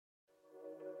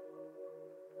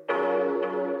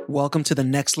Welcome to the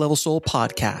Next Level Soul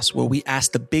podcast, where we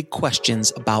ask the big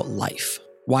questions about life.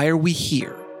 Why are we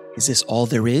here? Is this all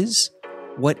there is?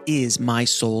 What is my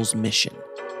soul's mission?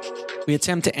 We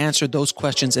attempt to answer those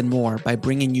questions and more by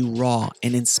bringing you raw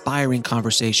and inspiring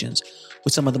conversations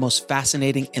with some of the most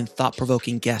fascinating and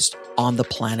thought-provoking guests on the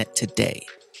planet today.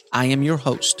 I am your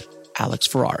host, Alex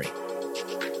Ferrari.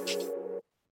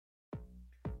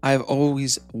 I've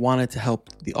always wanted to help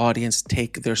the audience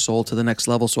take their soul to the next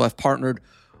level, so I've partnered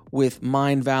with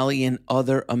Mind Valley and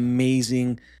other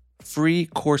amazing free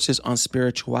courses on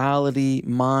spirituality,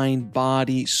 mind,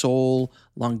 body, soul,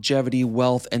 longevity,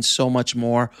 wealth, and so much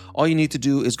more. All you need to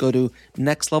do is go to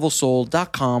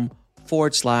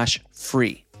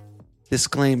nextlevelsoul.com/free.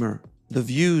 Disclaimer: the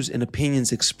views and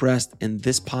opinions expressed in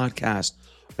this podcast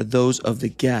are those of the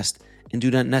guest and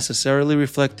do not necessarily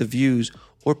reflect the views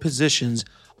or positions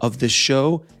of the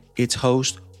show, its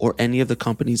host, or any of the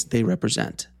companies they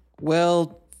represent.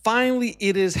 Well, finally,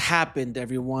 it has happened,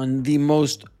 everyone. The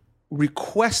most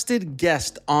requested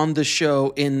guest on the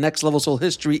show in Next Level Soul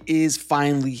history is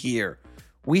finally here.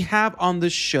 We have on the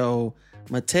show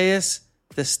Matias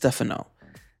Stefano.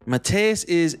 Matias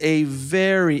is a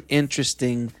very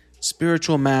interesting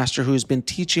spiritual master who has been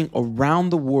teaching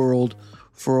around the world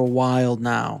for a while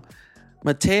now.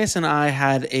 Matias and I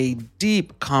had a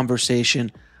deep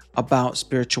conversation about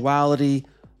spirituality,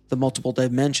 the multiple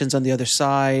dimensions on the other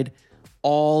side,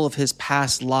 all of his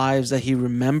past lives that he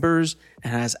remembers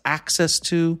and has access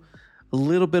to, a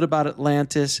little bit about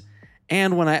Atlantis.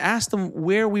 And when I asked him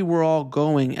where we were all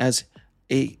going as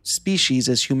a species,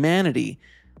 as humanity,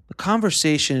 the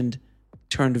conversation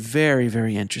turned very,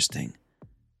 very interesting.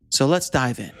 So let's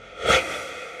dive in.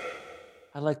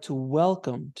 I'd like to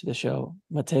welcome to the show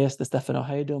Matias Stefano.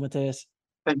 How you doing, Matias?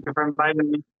 Thank you for inviting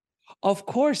me. Of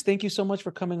course. Thank you so much for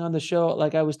coming on the show.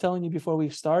 Like I was telling you before we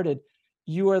started,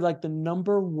 you are like the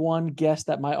number one guest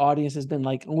that my audience has been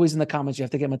like always in the comments. You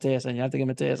have to get Matias on. You have to get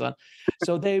Matias on.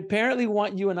 So they apparently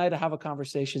want you and I to have a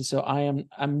conversation. So I'm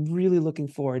really looking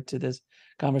forward to this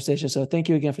conversation. So thank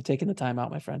you again for taking the time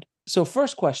out, my friend. So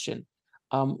first question,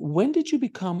 when did you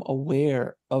become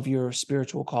aware of your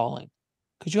spiritual calling?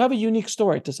 Because you have a unique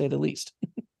story, to say the least.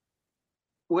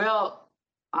 Well,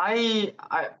 I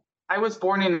was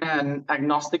born in an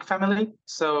agnostic family,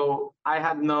 so I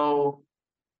had no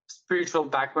spiritual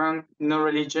background, no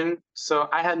religion. So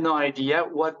I had no idea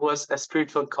what was a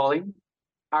spiritual calling,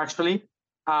 actually.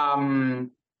 I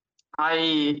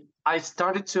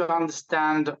started to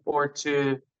understand or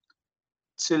to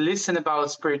listen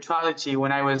about spirituality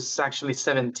when I was actually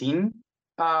 17.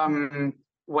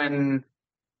 When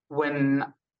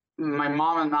my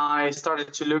mom and I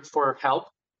started to look for help,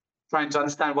 trying to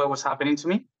understand what was happening to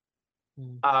me.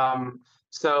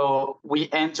 So we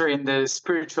enter in the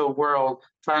spiritual world,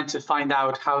 trying to find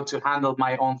out how to handle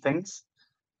my own things.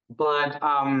 But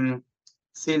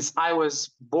since I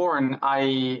was born,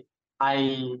 I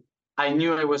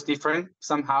knew I was different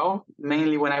somehow,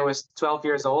 mainly when I was 12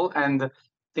 years old, and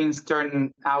things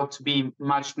turned out to be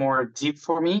much more deep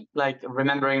for me, like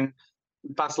remembering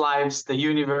past lives, the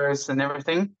universe, and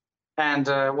everything. And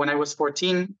when I was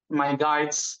 14, my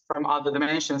guides from other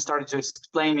dimensions started to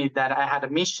explain me that I had a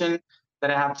mission, that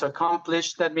I have to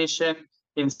accomplish that mission.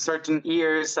 In certain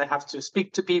years, I have to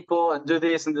speak to people and do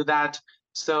this and do that.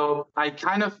 So I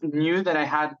kind of knew that I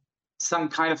had some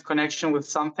kind of connection with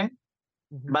something,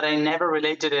 but I never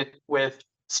related it with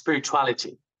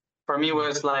spirituality. For me, it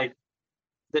was like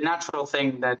the natural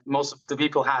thing that most of the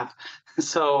people have.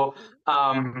 So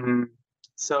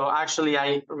actually,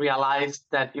 I realized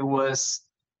that it was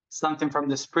something from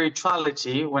the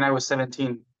spirituality when I was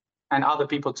 17, and other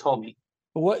people told me.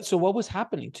 So what was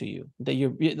happening to you that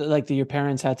your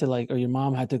parents had to or your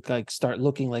mom had to start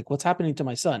looking like, what's happening to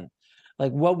my son?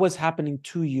 Like what was happening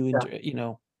to you?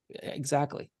 Yeah.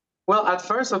 Exactly. Well, at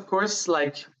first, of course,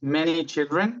 like many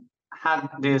children had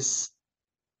these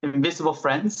invisible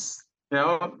friends,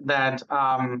 that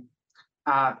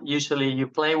usually you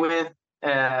play with,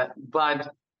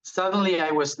 but suddenly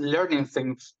I was learning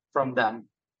things from them.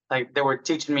 Like they were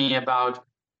teaching me about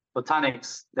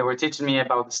botanics, they were teaching me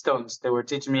about stones, they were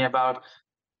teaching me about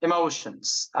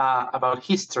emotions, about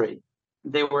history.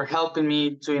 They were helping me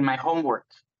doing my homework.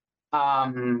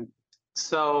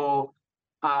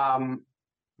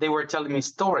 They were telling me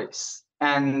stories.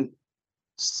 And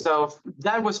so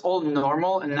that was all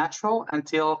normal and natural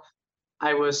until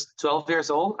I was 12 years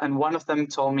old. And one of them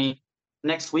told me,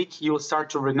 next week, you will start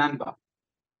to remember.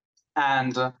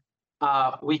 And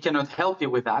we cannot help you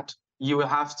with that. You will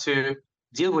have to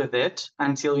deal with it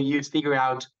until you figure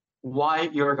out why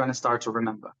you're going to start to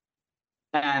remember.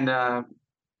 And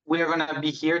we are going to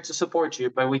be here to support you,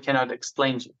 but we cannot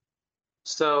explain you.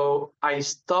 So I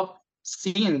stopped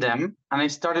seeing them and I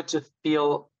started to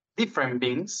feel different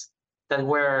beings that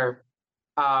were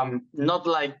not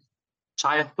like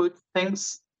childhood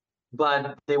things,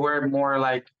 but they were more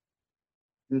like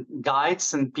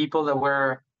guides and people that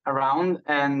were around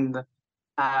and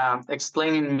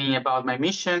explaining me about my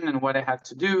mission and what I had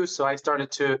to do. So I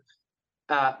started to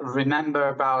remember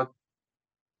about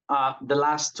the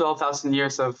last 12,000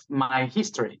 years of my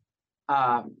history,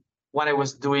 um, what I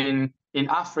was doing in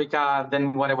Africa,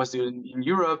 then what I was doing in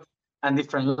Europe, and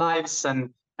different lives and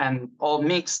all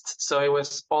mixed. So it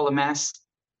was all a mess.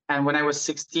 And when I was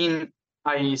 16,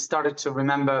 I started to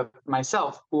remember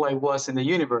myself, who I was in the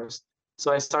universe.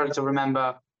 So I started to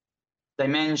remember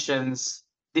dimensions,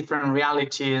 different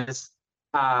realities.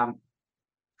 Um,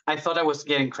 I thought I was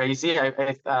getting crazy.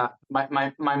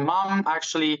 My mom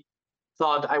actually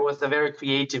thought I was a very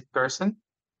creative person.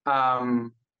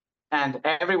 Um, and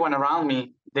everyone around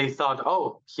me, they thought,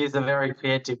 oh, he's a very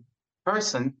creative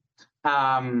person.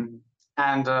 Um,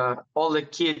 and all the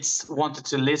kids wanted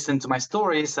to listen to my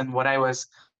stories and what I was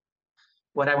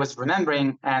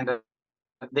remembering. And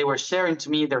they were sharing to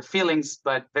me their feelings,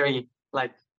 but very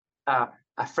like uh,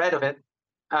 afraid of it.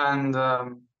 And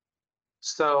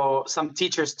so some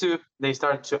teachers too, they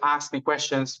started to ask me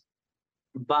questions,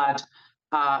 but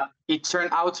it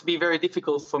turned out to be very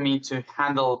difficult for me to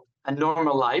handle a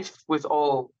normal life with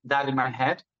all that in my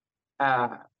head.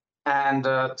 Uh, and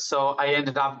so I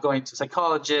ended up going to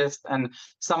psychologists, and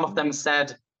some of them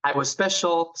said I was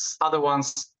special. Other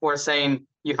ones were saying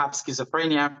you have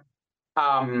schizophrenia.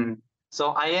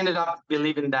 So I ended up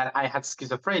believing that I had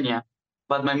schizophrenia,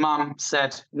 but my mom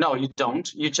said, no, you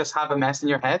don't. You just have a mess in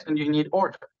your head and you need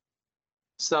order.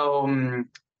 So,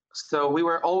 so we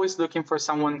were always looking for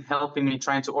someone helping me,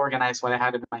 trying to organize what I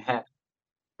had in my head,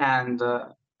 and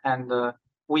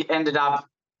we ended up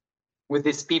with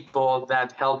these people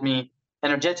that helped me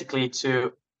energetically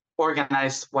to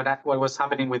organize what was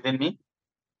happening within me,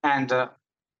 and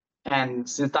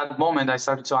since that moment, I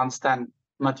started to understand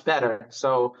much better.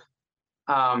 So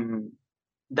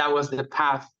that was the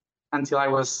path until I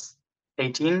was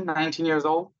 18, 19 years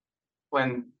old,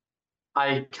 when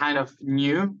I kind of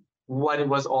knew what it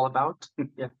was all about.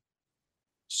 Yeah.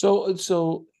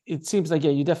 So it seems like,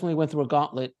 yeah, you definitely went through a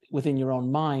gauntlet within your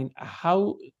own mind.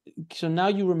 So now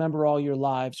you remember all your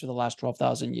lives for the last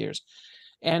 12,000 years.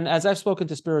 And as I've spoken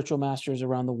to spiritual masters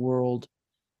around the world,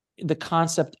 the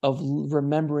concept of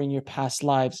remembering your past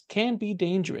lives can be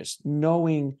dangerous,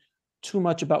 knowing too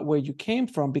much about where you came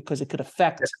from, because it could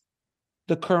affect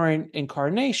the current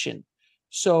incarnation.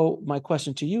 So my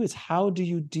question to you is, how do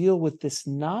you deal with this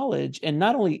knowledge, and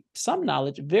not only some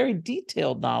knowledge, very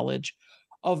detailed knowledge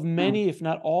of many, if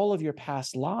not all of your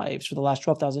past lives for the last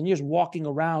 12,000 years, walking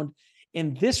around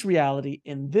in this reality,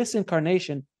 in this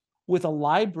incarnation, with a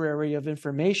library of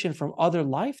information from other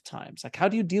lifetimes? Like, how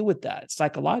do you deal with that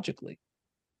psychologically?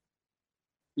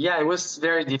 Yeah, it was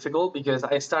very difficult because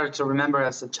I started to remember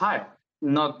as a child,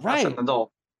 not as an Right,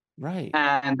 adult. right.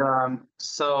 And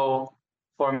so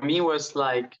for me was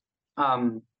like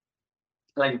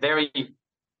very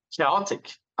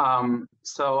chaotic.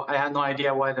 So I had no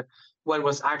idea what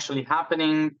was actually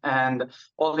happening, and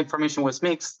all the information was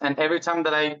mixed. And every time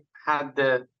that I had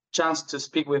the chance to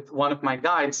speak with one of my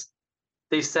guides,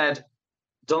 they said,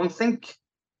 "Don't think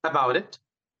about it,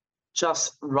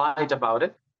 just write about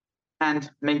it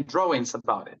and make drawings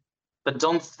about it, but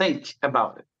don't think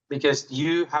about it because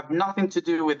you have nothing to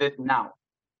do with it now.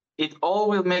 It all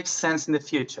will make sense in the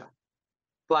future,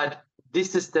 but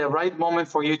this is the right moment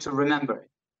for you to remember it.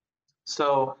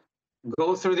 So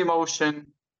go through the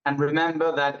emotion and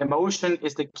remember that emotion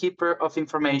is the keeper of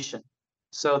information.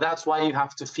 So that's why you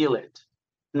have to feel it,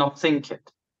 not think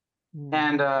it."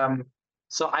 And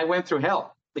so I went through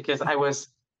hell because I was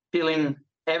feeling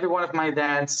every one of my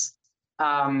dads,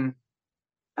 um,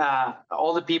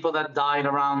 all the people that died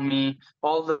around me,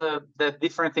 all the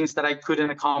different things that I couldn't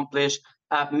accomplish,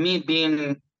 me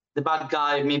being the bad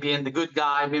guy, me being the good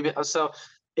guy, maybe so.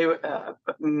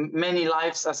 Many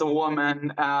lives as a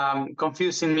woman,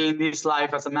 confusing me in this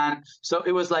life as a man. So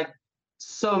it was like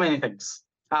so many things,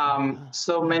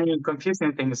 so many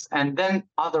confusing things, and then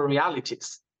other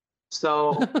realities.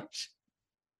 So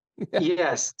Yeah.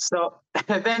 yes, so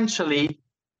eventually,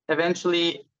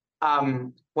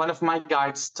 one of my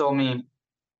guides told me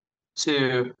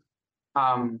to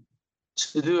um,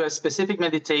 to do a specific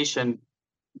meditation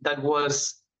that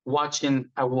was watching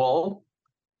a wall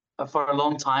for a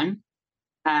long time,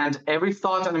 and every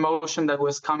thought and emotion that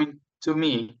was coming to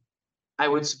me, I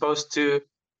was supposed to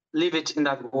leave it in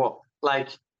that wall, like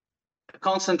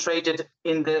concentrated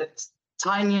in the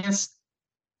tiniest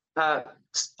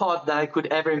spot that I could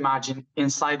ever imagine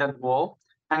inside that wall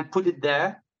and put it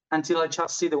there until I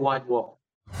just see the white wall.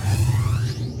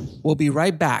 We'll be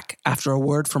right back after a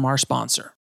word from our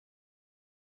sponsor.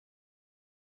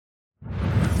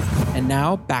 And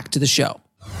now back to the show.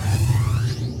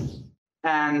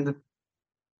 And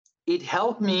it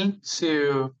helped me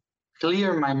to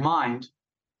clear my mind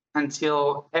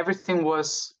until everything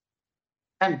was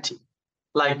empty.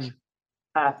 Like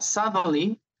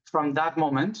suddenly, from that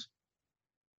moment,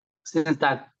 since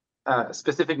that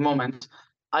specific moment,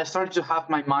 I started to have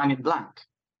my mind in blank.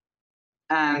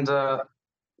 And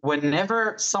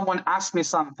whenever someone asked me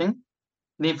something,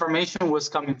 the information was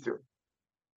coming through,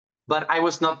 but I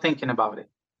was not thinking about it.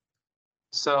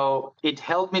 So it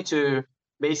helped me to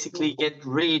basically get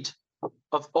rid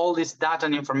of all this data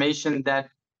and information that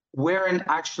weren't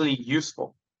actually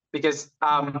useful. Because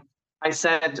I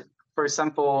said, for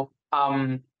example,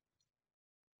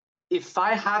 if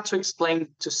I had to explain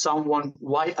to someone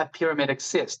why a pyramid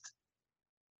exists,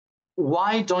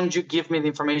 why don't you give me the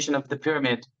information of the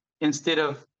pyramid instead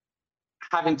of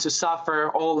having to suffer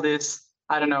all this,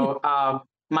 I don't know,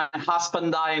 my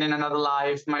husband dying in another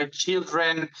life, my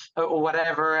children or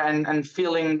whatever, and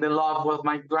feeling the love of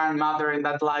my grandmother in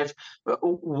that life.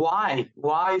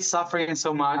 Why suffering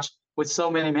so much with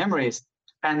so many memories?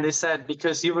 And they said,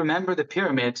 because you remember the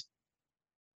pyramid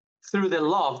through the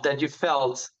love that you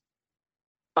felt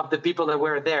of the people that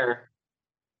were there,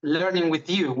 learning with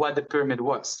you what the pyramid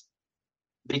was.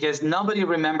 Because nobody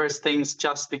remembers things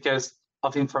just because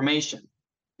of information.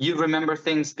 You remember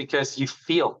things because you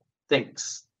feel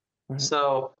things. Right.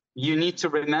 So you need to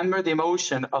remember the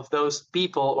emotion of those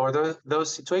people or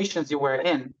those situations you were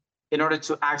in order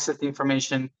to access the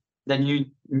information that you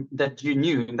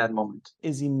knew in that moment.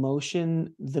 Is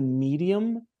emotion the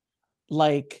medium,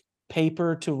 like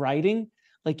paper to writing?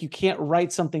 Like you can't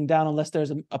write something down unless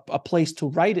there's a place to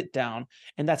write it down,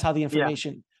 and that's how the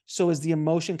information. Yeah. So is the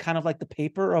emotion kind of like the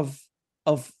paper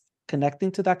of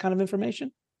connecting to that kind of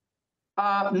information?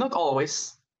 Not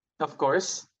always, of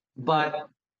course, but right.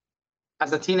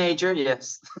 As a teenager,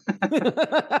 yes.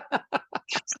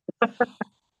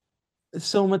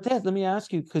 So Matias, let me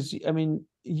ask you, because I mean,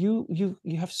 you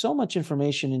have so much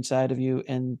information inside of you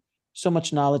and so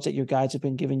much knowledge that your guides have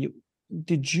been giving you.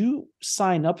 Did you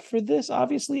sign up for this,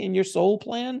 obviously, in your soul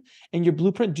plan and your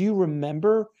blueprint? Do you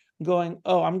remember going,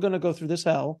 oh, I'm going to go through this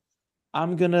hell.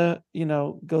 I'm going to,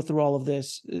 go through all of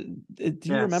this. Do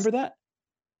you remember that?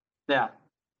 Yeah,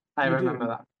 I remember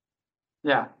that.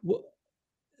 Yeah. Well,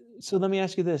 so let me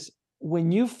ask you this.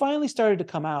 When you finally started to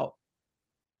come out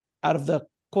of the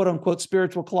quote unquote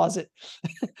spiritual closet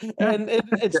and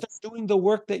start doing the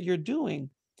work that you're doing,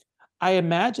 I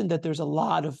imagine that there's a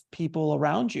lot of people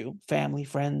around you, family,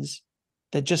 friends,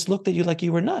 that just looked at you like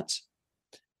you were nuts.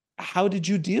 How did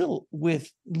you deal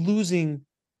with losing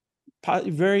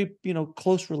very,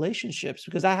 close relationships?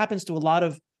 Because that happens to a lot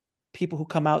of people who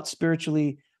come out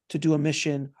spiritually to do a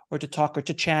mission or to talk or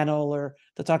to channel or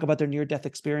to talk about their near-death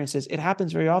experiences. It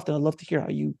happens very often. I'd love to hear how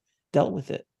you dealt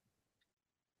with it.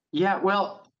 Yeah,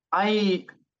 well, as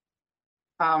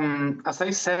I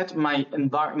said,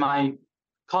 my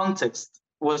context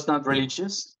was not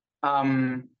religious,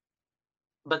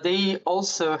 but they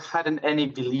also hadn't any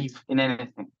belief in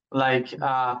anything. Like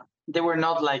they were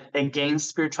not like against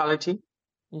spirituality,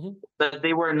 but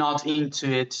they were not into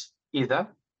it either.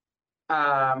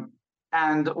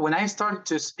 And when I started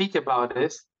to speak about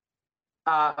this,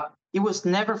 it was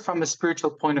never from a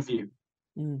spiritual point of view.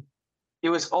 It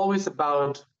was always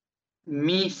about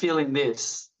me feeling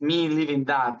this, me living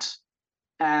that.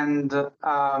 And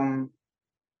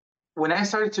when I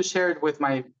started to share it with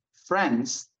my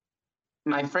friends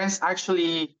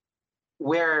actually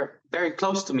were very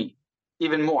close to me,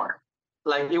 even more.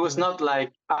 Like it was not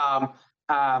like,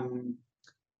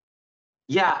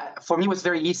 yeah, for me it was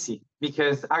very easy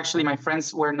because actually my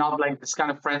friends were not like this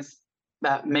kind of friends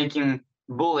that making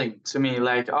bullying to me,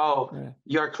 like, oh,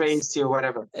 you're crazy or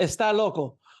whatever. Está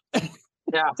loco.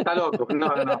 Yeah, está loco.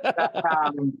 No.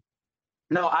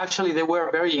 No, actually, they were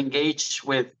very engaged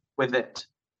with it.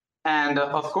 And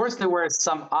of course, there were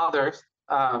some others,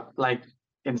 like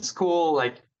in school,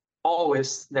 like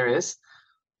always there is.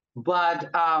 But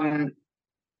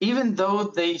even though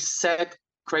they said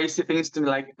crazy things to me,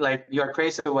 like you're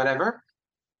crazy or whatever,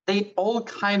 they all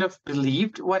kind of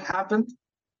believed what happened.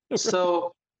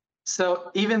 So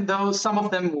even though some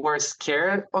of them were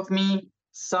scared of me,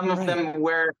 some of them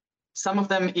were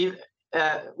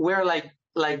like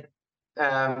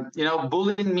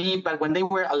bullying me. But when they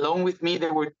were alone with me,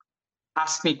 they would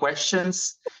ask me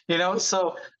questions.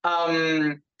 So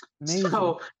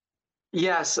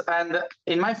Yes, and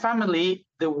in my family,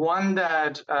 the one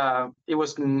that it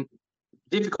was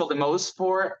difficult the most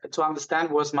for to understand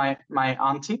was my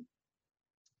auntie.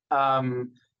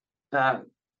 Um, uh,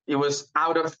 it was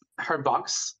out of her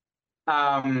box,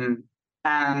 um,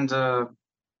 and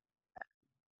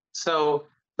so.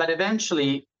 But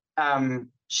eventually,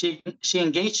 she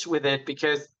engaged with it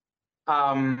because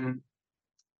um,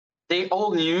 they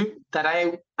all knew that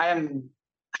I am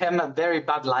a very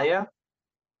bad liar.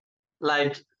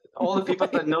 Like all the people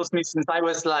that Right. knows me since I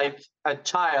was like a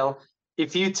child,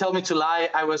 if you tell me to lie,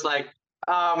 I was like,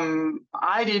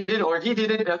 I did it or he did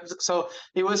it. So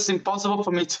it was impossible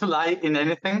for me to lie in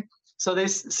anything.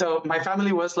 So my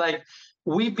family was like,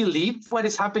 we believe what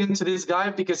is happening to this guy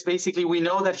because basically we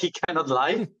know that he cannot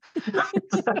lie.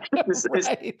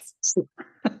 Right.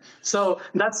 So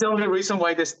that's the only reason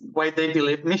why they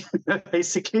believe me,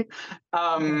 basically.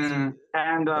 That's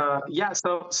And that, yeah,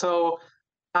 so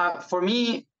for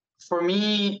me,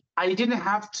 I didn't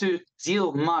have to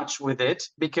deal much with it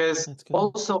because that's good.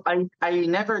 also I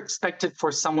never expected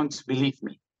for someone to believe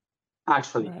me.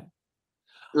 Actually, Right.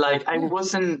 like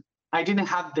Yeah. I didn't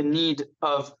have the need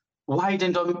of why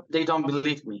they don't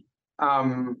believe me.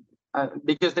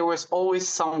 Because there was always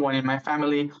someone in my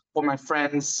family or my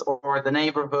friends or the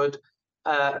neighborhood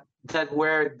that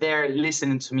were there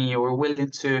listening to me or willing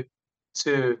to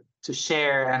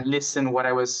share and listen what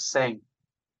I was saying.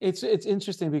 It's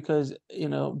interesting because,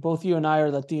 both you and I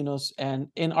are Latinos, and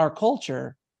in our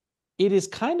culture, it is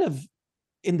kind of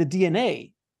in the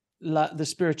DNA, the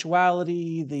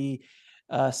spirituality, the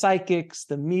psychics,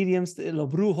 the mediums,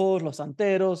 los brujos, los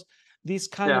santeros, these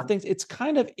kind Yeah. of things. It's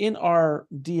kind of in our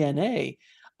DNA.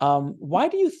 Why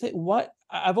do you think? What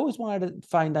I've always wanted to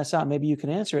find this out. Maybe you can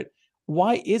answer it.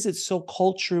 Why is it so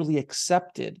culturally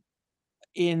accepted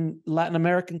in Latin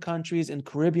American countries, in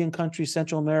Caribbean countries,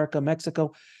 Central America,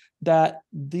 Mexico, that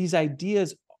these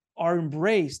ideas are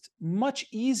embraced much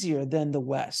easier than the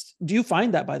West? Do you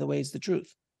find that, by the way, is the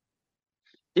truth?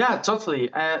 Yeah, totally.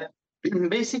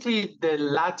 Basically, the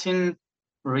Latin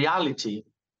reality,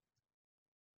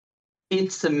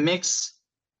 it's a mix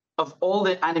of all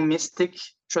the animistic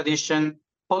tradition,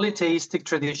 polytheistic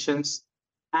traditions,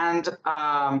 and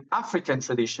African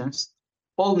traditions,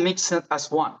 all mixed as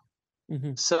one.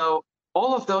 Mm-hmm. So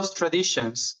all of those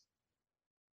traditions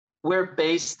were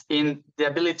based in the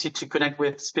ability to connect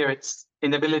with spirits,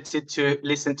 in the ability to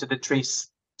listen to the trees,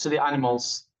 to the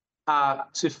animals,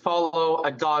 to follow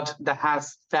a god that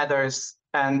has feathers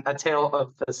and a tail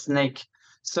of a snake.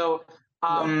 So,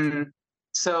 Right. um,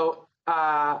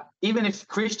 even if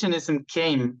Christianism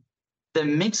came, the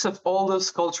mix of all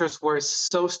those cultures were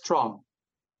so strong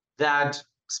that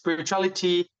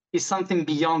spirituality is something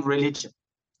beyond religion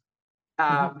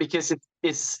Mm-hmm. because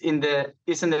it's in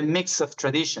the mix of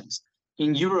traditions.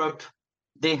 In Europe,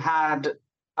 they had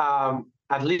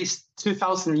at least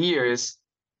 2,000 years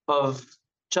of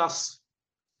just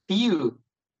few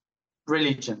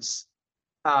religions,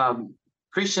 um,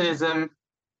 Christianism,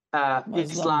 Muslim.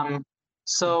 Islam. Yeah.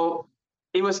 So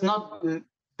it was not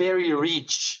very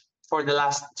rich for the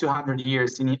last 200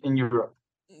 years in Europe.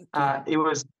 Okay. It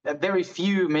was very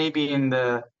few, maybe in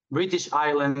the British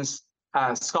Islands,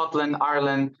 Scotland,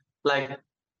 Ireland, like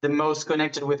the most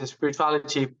connected with the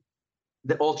spirituality,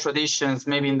 the old traditions,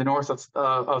 maybe in the north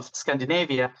of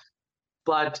Scandinavia.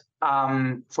 But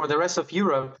for the rest of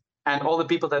Europe and all the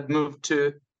people that moved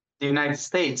to the United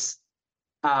States,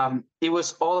 it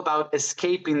was all about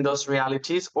escaping those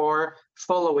realities or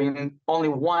following only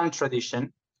one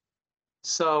tradition.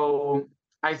 So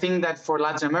I think that for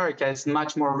Latin America, it's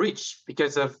much more rich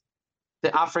because of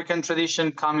the African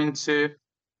tradition coming to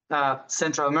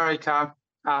Central America,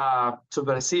 to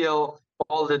Brazil,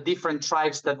 all the different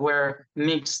tribes that were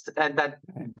mixed and that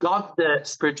got the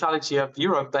spirituality of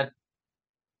Europe, but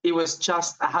it was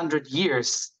just 100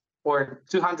 years or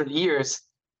 200 years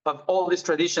of all these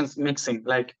traditions mixing.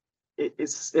 Like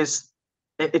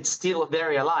it's still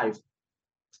very alive.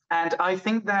 And I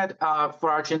think that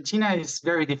for Argentina, it's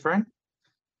very different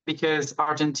because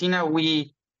Argentina,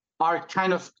 we are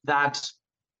kind of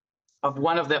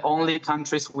one of the only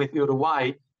countries with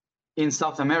Uruguay in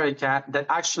South America that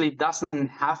actually doesn't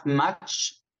have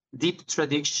much deep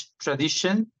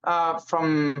tradition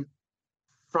from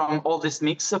all this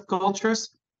mix of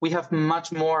cultures. We have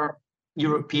much more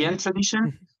European European.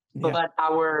 tradition, Yeah. but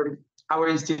our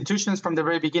institutions from the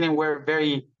very beginning were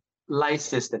very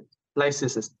laicist.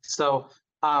 So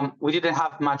we didn't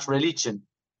have much religion.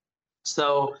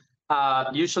 So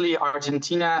usually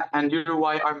Argentina and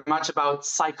Uruguay are much about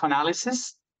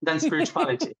psychoanalysis than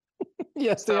spirituality.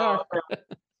 Yes, they So, are.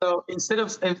 so instead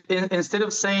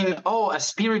of saying, "Oh, a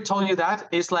spirit told you that,"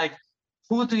 it's like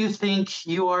who do you think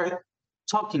you are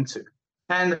talking to?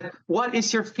 And what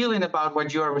is your feeling about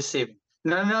what you are receiving?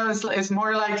 No, it's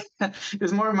more like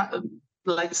it's more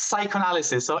like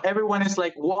psychoanalysis. So everyone is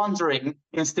like wandering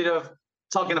instead of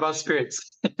talking about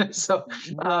spirits. So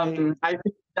Right. I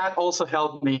think that also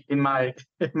helped me in my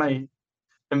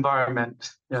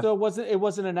environment. Yeah. So it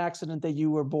wasn't an accident that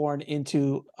you were born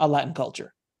into a Latin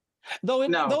culture, though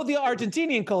No, the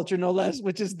Argentinian culture, no less,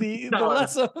 which is the no,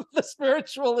 less of the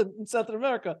spiritual in South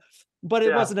America. But it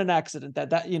yeah, wasn't an accident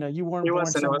that you weren't born it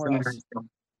somewhere wasn't an else. accident.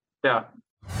 Yeah.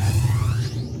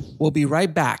 We'll be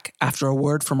right back after a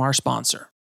word from our sponsor.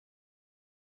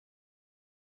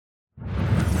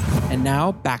 And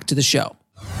now back to the show.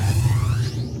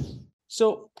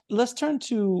 So let's turn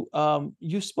to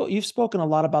you've spoken a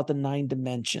lot about the 9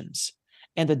 dimensions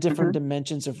and the different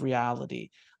dimensions of reality.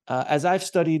 As I've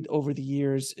studied over the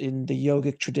years in the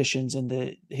yogic traditions and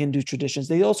the Hindu traditions,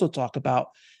 they also talk about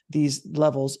these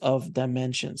levels of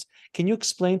dimensions. Can you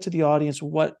explain to the audience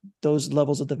what those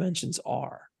levels of dimensions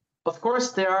are? Of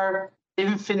course, there are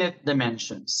infinite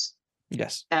dimensions.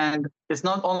 Yes. And it's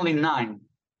not only 9.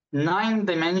 9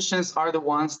 dimensions are the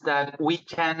ones that we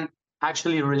can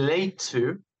actually relate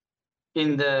to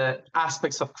in the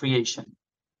aspects of creation.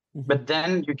 But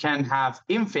then you can have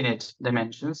infinite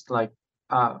dimensions, like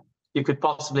you could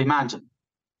possibly imagine.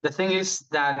 The thing is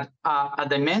that a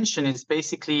dimension is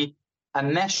basically a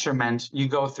measurement you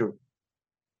go through.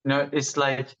 It's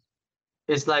like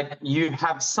you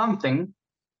have something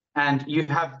and you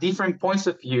have different points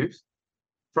of view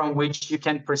from which you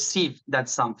can perceive that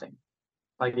something.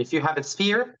 Like if you have a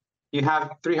sphere, you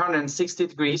have 360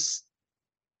 degrees,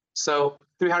 so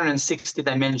 360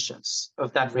 dimensions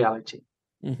of that reality.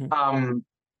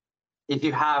 If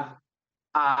you have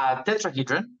a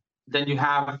tetrahedron, then you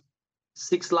have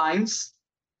 6 lines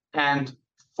and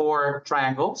 4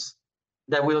 triangles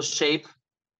that will shape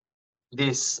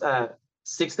these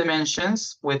 6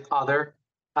 dimensions with other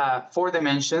 4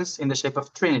 dimensions in the shape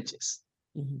of trinities.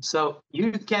 So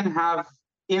you can have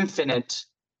infinite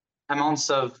amounts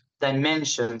of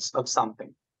dimensions of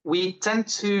something. We tend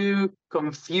to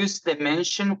confuse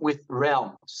dimension with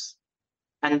realms.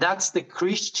 And that's the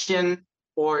Christian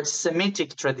or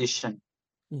Semitic tradition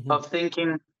of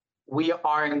thinking we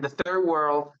are in the third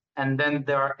world, and then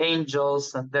there are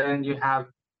angels, and then you have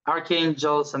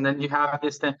archangels, and then you have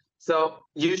this thing. So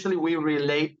usually we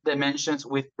relate dimensions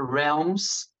with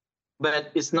realms,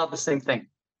 but it's not the same thing.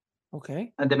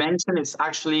 Okay. A dimension is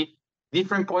actually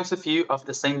different points of view of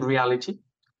the same reality.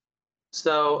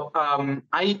 So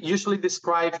I usually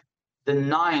describe the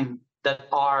 9 that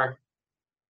are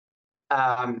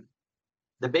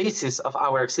the basis of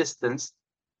our existence,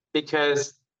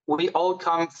 because we all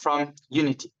come from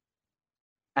unity.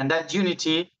 And that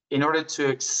unity, in order to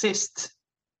exist,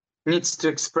 needs to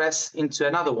express into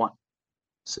another one.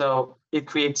 So it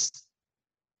creates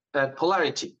a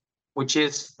polarity, which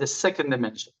is the second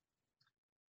dimension.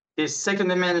 This second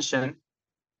dimension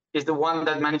is the one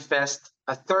that manifests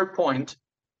a third point,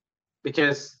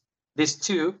 because these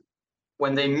two,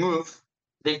 when they move,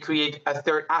 they create a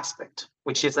third aspect,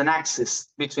 which is an axis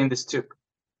between these two.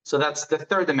 So that's the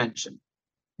third dimension.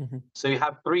 So you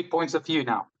have 3 points of view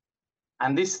now.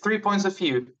 And these 3 points of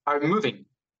view are moving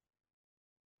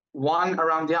one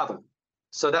around the other.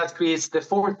 So that creates the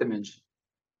fourth dimension,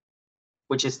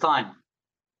 which is time.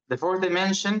 The fourth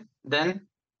dimension then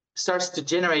starts to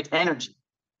generate energy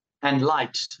and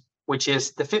light, which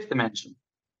is the fifth dimension.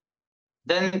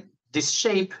 Then this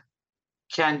shape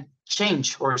can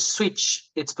change or switch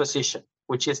its position,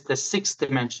 which is the sixth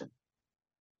dimension.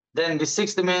 Then the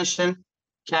sixth dimension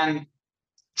can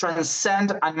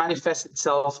transcend and manifest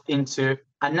itself into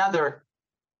another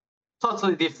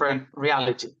totally different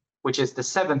reality, which is the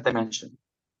seventh dimension.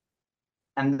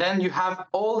 And then you have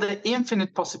all the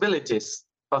infinite possibilities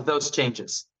of those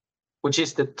changes, which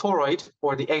is the toroid,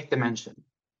 or the eighth dimension.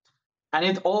 And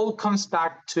it all comes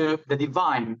back to the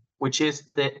divine, which is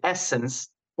the essence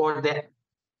or the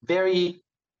very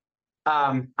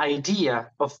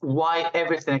idea of why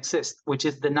everything exists, which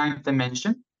is the ninth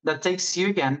dimension that takes you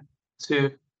again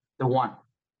to the one.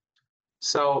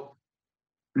 So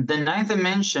the ninth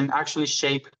dimension actually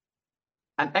shaped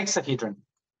an hexahedron,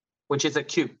 which is a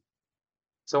cube.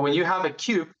 So when you have a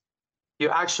cube, you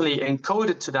actually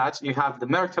encoded to that, you have the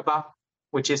Merkaba,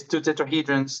 which is 2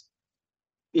 tetrahedrons.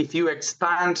 If you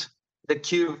expand the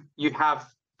cube, you have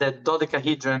the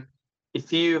dodecahedron.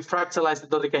 If you fractalize the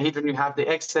dodecahedron, you have the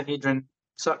hexahedron,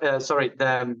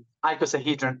 the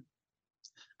icosahedron.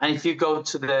 And if you go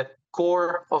to the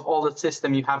core of all the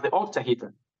system, you have the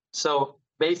octahedron. So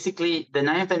basically, the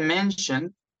ninth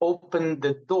dimension opened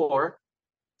the door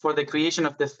for the creation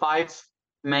of the 5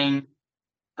 main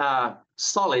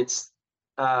solids,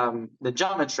 the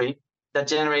geometry that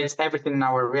generates everything in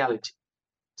our reality.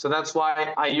 So that's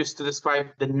why I used to describe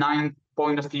the 9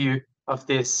 point of view of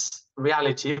this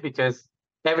reality, because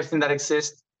everything that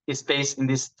exists is based in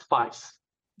these 5.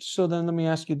 So then let me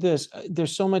ask you this.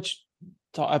 There's so much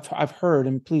I've heard,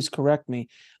 and please correct me,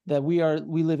 that we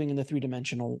living in the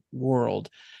 3-dimensional world.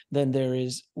 Then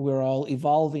we're all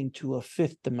evolving to a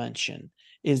 5th dimension.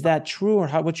 Is that true, or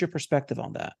what's your perspective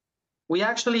on that? We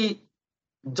actually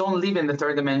don't live in the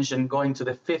 3rd dimension going to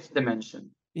the 5th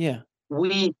dimension. Yeah.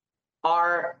 We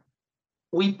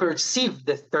perceive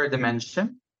the 3rd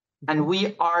dimension, and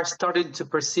we are starting to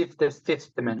perceive the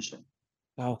 5th dimension.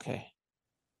 Okay.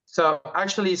 So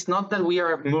actually, it's not that we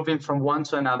are moving from one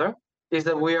to another, it's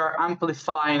that we are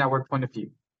amplifying our point of view.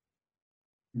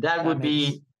 That would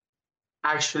be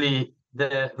actually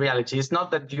the reality. It's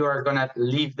not that you are going to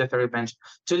leave the 3rd dimension.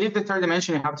 To leave the 3rd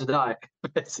dimension, you have to die,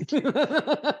 basically.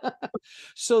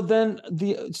 So then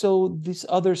this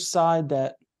other side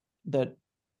that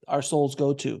our souls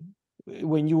go to,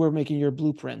 when you were making your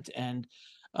blueprint, and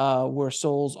where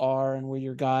souls are and where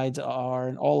your guides are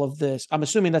and all of this, I'm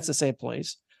assuming that's the same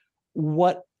place.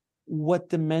 What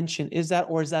dimension is that,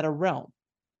 or is that a realm?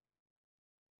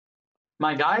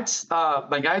 My guides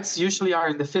usually are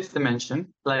in the 5th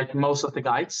dimension, like most of the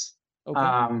guides. Okay.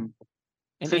 And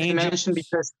 5th dimension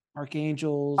because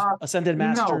archangels, ascended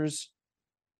masters.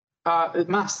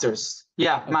 Masters.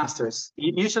 Yeah, okay. Masters.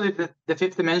 Usually the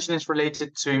 5th dimension is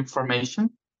related to information.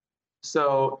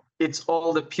 So it's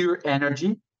all the pure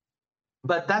energy.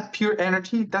 But that pure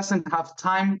energy doesn't have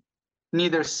time,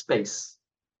 neither space.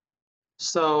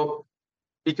 So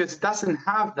because it doesn't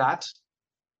have that,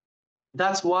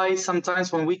 that's why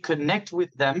sometimes when we connect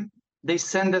with them, they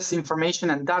send us information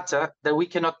and data that we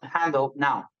cannot handle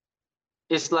now.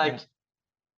 It's like,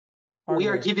 we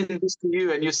are giving this to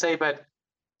you and you say, but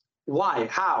why?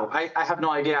 How? I have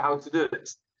no idea how to do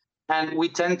this. And we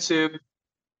tend to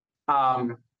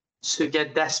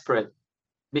get desperate,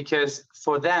 because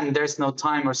for them, there's no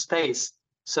time or space.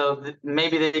 So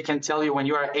maybe they can tell you when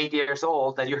you are 8 years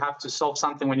old that you have to solve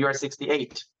something when you are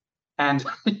 68. And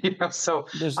because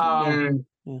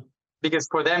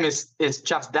for them it's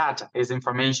just data, is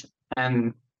information,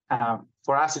 and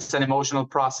for us it's an emotional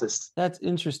process. That's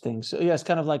interesting. So yeah, it's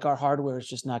kind of like our hardware is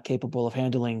just not capable of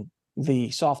handling the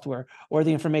software or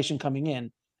the information coming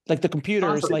in. Like the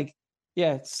computer is like,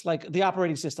 it's like the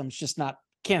operating system's just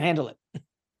can't handle it.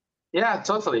 Yeah,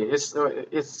 totally.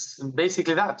 It's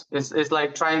basically that. It's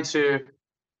like trying to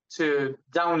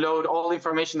download all the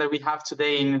information that we have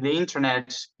today in the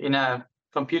internet in a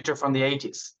computer from the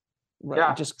 80s. Right.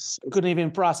 Yeah. It just couldn't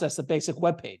even process a basic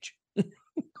web page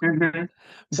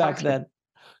back then.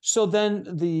 So then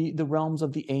the realms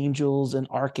of the angels and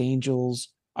archangels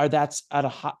that's at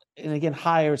and again,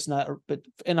 higher, it's not, but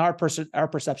in our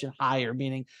perception, higher,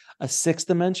 meaning a 6th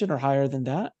dimension or higher than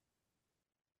that?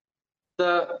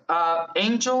 The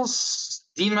angels,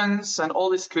 demons, and all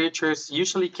these creatures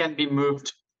usually can be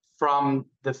moved from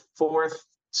the 4th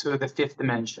to the 5th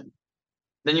dimension.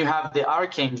 Then you have the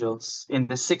archangels in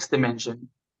the 6th dimension,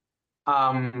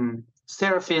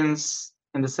 seraphims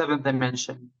in the 7th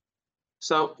dimension.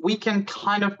 So we can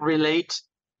kind of relate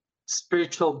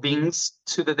spiritual beings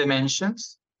to the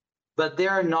dimensions, but they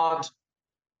are not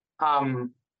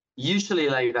usually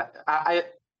like that.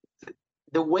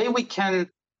 The way we can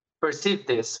perceive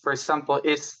this, for example,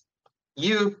 is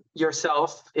you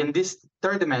yourself in this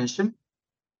 3rd dimension,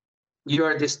 you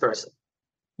are this person.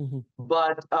 Mm-hmm.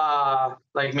 But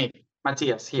like me,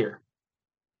 Matias here.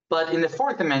 But in the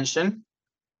 4th dimension,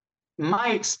 my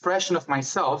expression of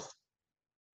myself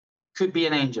could be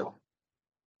an angel.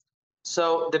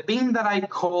 So the being that I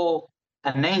call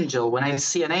an angel, when I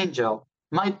see an angel,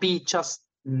 might be just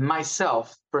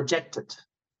myself projected.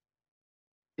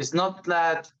 It's not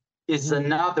that it's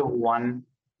another one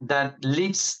that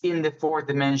lives in the 4th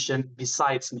dimension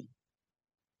besides me.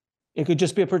 It could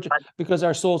just be because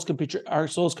our souls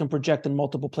can project in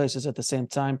multiple places at the same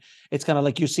time. It's kind of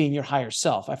like you seeing your higher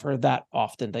self. I've heard that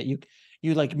often, that you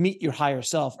like meet your higher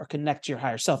self or connect to your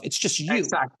higher self. It's just you,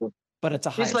 exactly, but it's a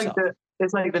higher self.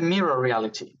 It's like the mirror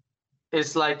reality.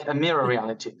 It's like a mirror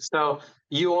reality. So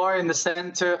you are in the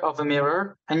center of a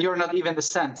mirror, and you're not even the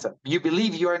center. You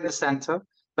believe you're in the center,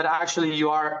 but actually you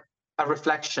are a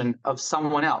reflection of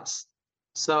someone else.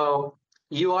 So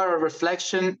you are a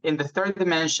reflection in the 3rd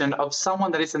dimension of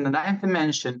someone that is in the 9th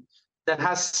dimension that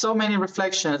has so many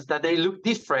reflections that they look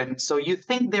different. So you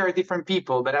think they are different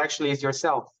people, but actually it's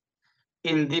yourself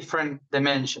in different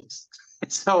dimensions.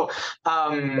 So,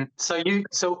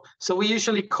 so we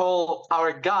usually call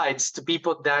our guides to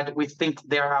people that we think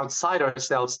they're outside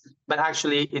ourselves, but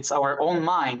actually it's our own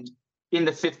mind in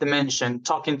the fifth dimension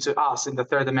talking to us in the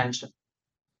third dimension.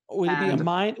 Would it be a And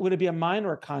mind? Would it be a mind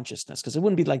or a consciousness? Because it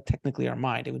wouldn't be like technically our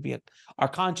mind. It would be our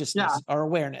consciousness, yeah, our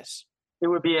awareness. it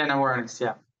would be an awareness.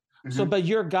 Yeah. So, but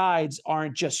your guides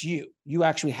aren't just you. You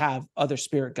actually have other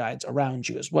spirit guides around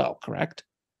you as well, correct?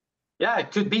 Yeah,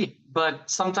 it could be, but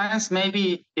sometimes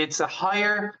maybe it's a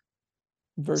higher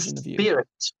Version of you. spirit,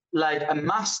 like a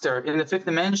master in the fifth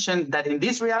dimension that in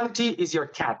this reality is your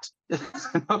cat.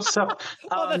 So,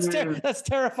 Oh, that's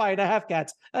terrifying. I have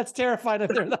cats. That's terrifying if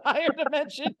they're the higher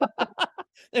dimension.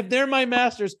 If they're my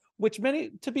masters, which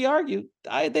many, to be argued,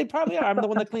 they probably are. I'm the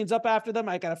one that cleans up after them.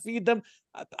 I gotta feed them.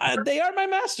 They are my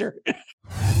master.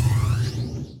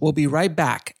 We'll be right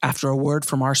back after a word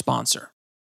from our sponsor.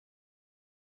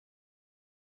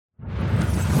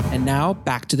 And now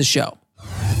back to the show.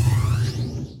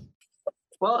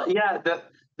 Well, yeah,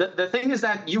 the thing is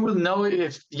that you will know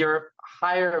if your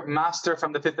higher master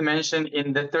from the fifth dimension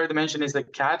in the third dimension is a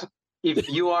cat. If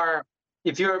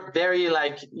you're very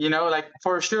like, like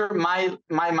for sure my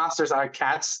masters are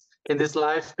cats in this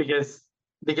life because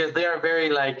they are very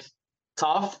like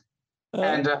tough.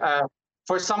 And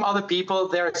for some other people,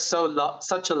 they're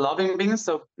such a loving being,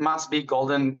 so must be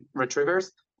golden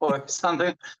retrievers or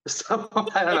something. So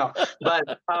I don't know,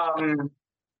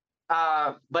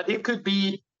 but it could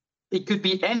be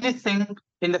anything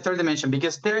in the third dimension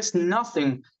because there's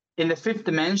nothing in the fifth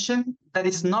dimension that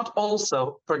is not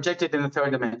also projected in the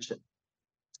third dimension.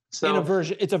 So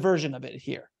it's a version of it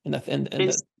here.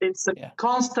 It's a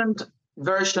constant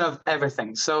version of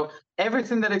everything. So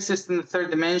everything that exists in the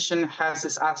third dimension has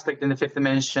this aspect in the fifth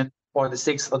dimension or the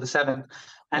sixth or the seventh.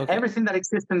 And everything that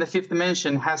exists in the fifth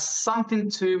dimension has something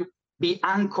to be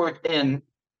anchored in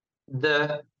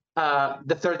the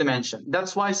third dimension.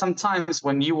 That's why sometimes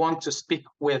when you want to speak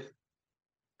with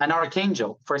an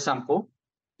archangel, for example,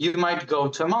 you might go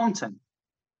to a mountain.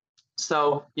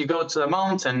 So you go to a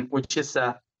mountain, which is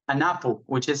an Apu,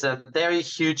 which is a very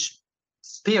huge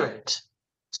spirit.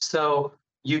 So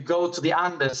you go to the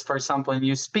Andes, for example, and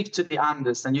you speak to the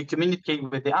Andes and you communicate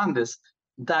with the Andes.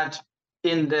 That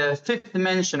in the fifth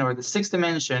dimension or the sixth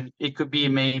dimension, it could be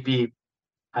maybe,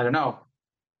 I don't know,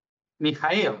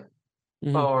 Michael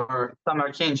or some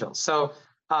archangel. So,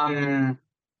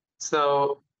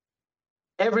 so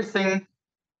everything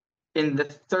in the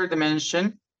third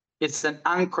dimension, it's an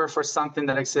anchor for something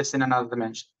that exists in another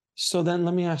dimension. So then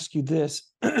let me ask you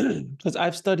this, because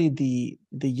I've studied the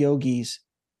yogis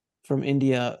from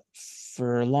India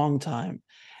for a long time.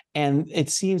 And it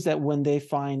seems that when they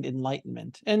find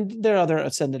enlightenment, and there are other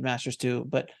ascended masters too,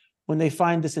 but when they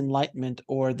find this enlightenment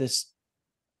or this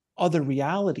other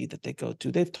reality that they go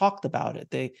to, they've talked about it.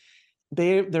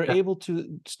 They're able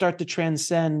to start to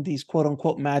transcend these quote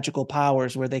unquote magical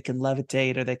powers where they can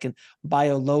levitate or they can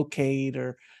biolocate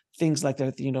or things like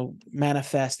that,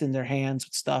 manifest in their hands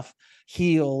with stuff,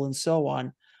 heal and so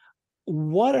on.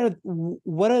 What are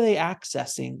they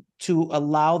accessing to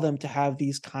allow them to have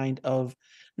these kind of,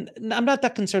 I'm not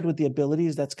that concerned with the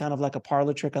abilities. That's kind of like a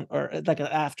parlor trick or like an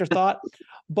afterthought,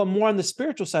 but more on the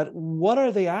spiritual side, what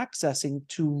are they accessing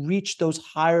to reach those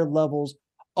higher levels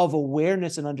of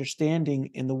awareness and understanding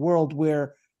in the world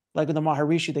where, like in the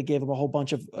Maharishi, they gave him a whole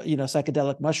bunch of,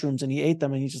 psychedelic mushrooms and he ate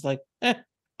them and he's just like,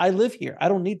 I live here. I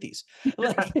don't need these.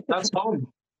 That's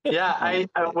home. Yeah.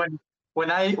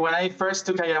 When I first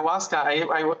took ayahuasca,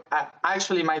 I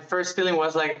actually, my first feeling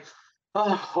was like,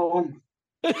 oh, home.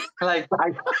 Like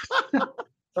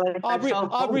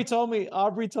Aubrey told me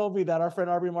that our friend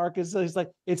Aubrey Marcus, he's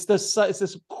like, it's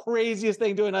this craziest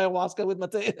thing doing ayahuasca with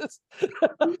Matias.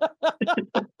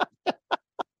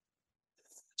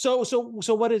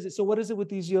 So what is it? So what is it with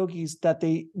these yogis that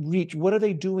they reach? What are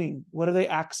they doing? What are they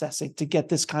accessing to get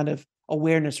this kind of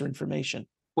awareness or information?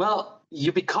 Well,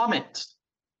 you become it.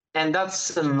 And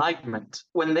that's enlightenment.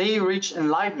 When they reach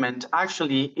enlightenment,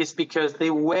 actually, it's because they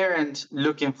weren't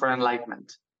looking for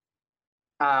enlightenment.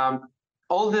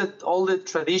 All the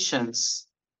traditions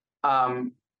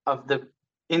of the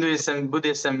Hinduism,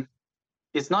 Buddhism,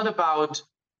 it's not about.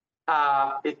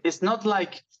 It's not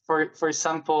like, for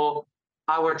example,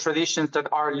 our traditions that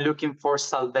are looking for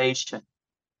salvation,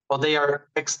 or they are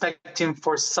expecting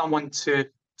for someone to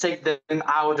take them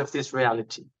out of this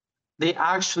reality. They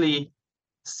actually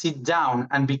sit down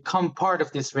and become part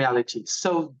of this reality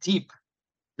so deep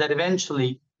that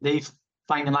eventually they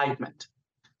find enlightenment.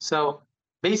 So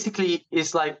basically,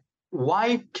 it's like,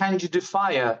 why can't you do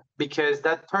fire? Because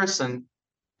that person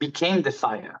became the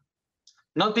fire,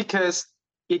 not because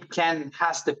it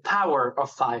has the power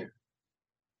of fire.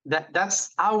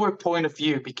 that's our point of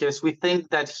view, because we think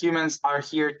that humans are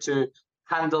here to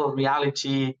handle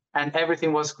reality and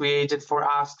everything was created for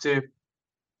us to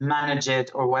manage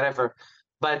it or whatever.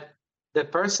 But the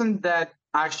person that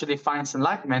actually finds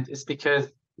enlightenment is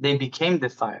because they became the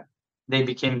fire, they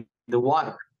became the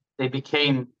water, they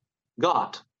became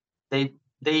God. They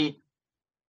they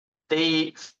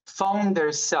they found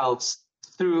themselves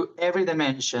through every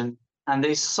dimension, and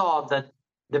they saw that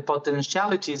the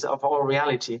potentialities of our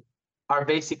reality are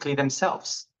basically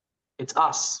themselves. It's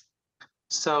us.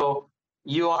 So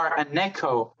you are an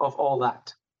echo of all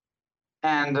that.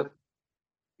 And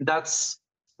that's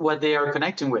what they are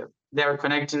connecting with. They are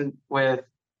connecting with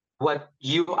what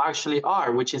you actually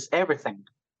are, which is everything.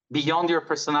 Beyond your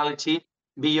personality,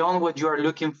 beyond what you are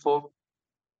looking for,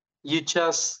 you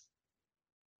just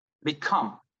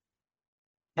become.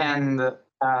 And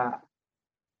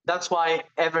that's why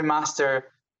every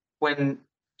master, when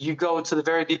you go to the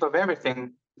very deep of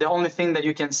everything, the only thing that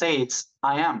you can say is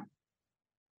I am,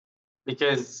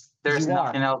 because there's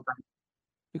nothing else.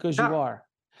 Because you are.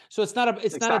 So it's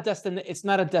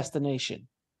not a destination,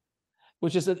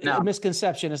 which is a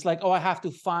misconception. It's like, oh, I have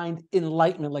to find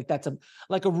enlightenment. Like that's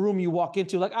like a room you walk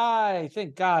into, like, I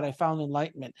thank God I found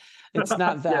enlightenment. It's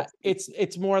not that. Yes.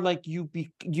 It's more like you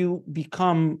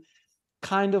become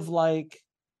kind of like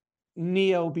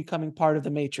Neo becoming part of the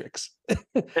Matrix.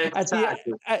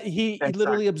 Exactly. He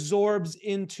literally absorbs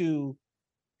into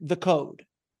the code,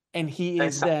 and he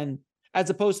is then, as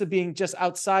opposed to being just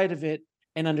outside of it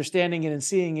and understanding it and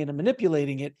seeing it and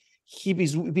manipulating it, he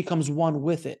becomes one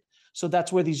with it. So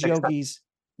that's where these yogis,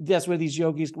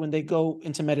 when they go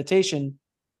into meditation,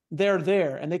 they're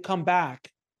there and they come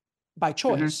back by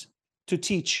choice to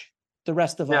teach the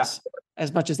rest of us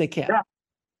as much as they can. Yeah.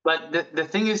 But the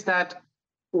thing is that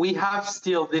we have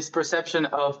still this perception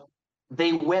of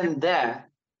they went there.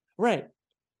 Right.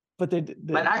 But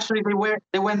actually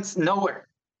they went nowhere.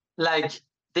 Like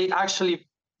they actually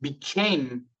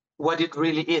became what it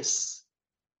really is.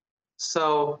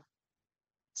 So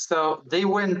they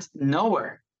went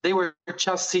nowhere. They were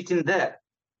just sitting there.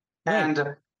 Right.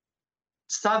 And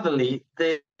suddenly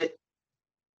the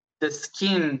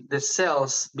skin, the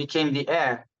cells became the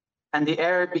air, and the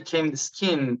air became the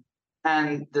skin,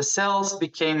 and the cells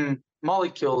became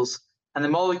molecules, and the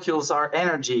molecules are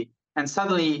energy. And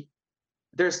suddenly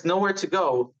there's nowhere to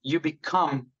go. You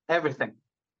become everything.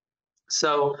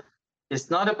 So it's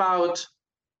not about,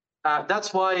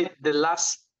 that's why the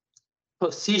last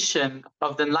position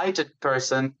of the enlightened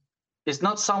person is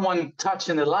not someone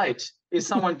touching the light, it's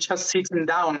someone just sitting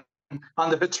down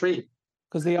under a tree.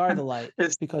 Because they are the light.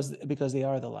 because they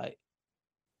are the light.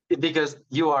 Because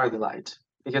you are the light.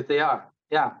 Because they are.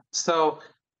 Yeah. So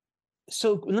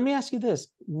let me ask you this.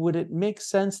 Would it make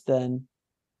sense then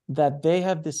that they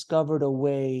have discovered a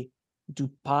way to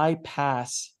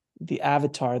bypass the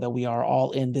avatar that we are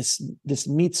all in, this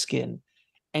meat skin,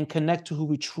 and connect to who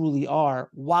we truly are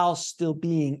while still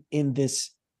being in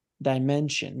this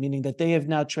dimension? Meaning that they have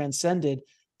now transcended.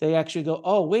 They actually go,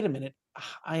 oh, wait a minute.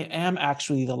 I am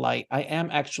actually the light. I am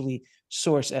actually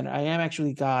source, and I am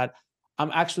actually God.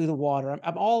 I'm actually the water.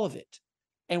 I'm all of it.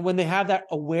 And when they have that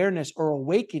awareness or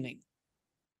awakening,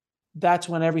 that's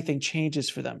when everything changes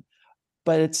for them.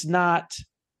 But it's not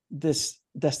this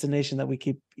destination that we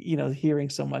keep, hearing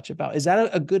so much about. Is that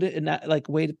a good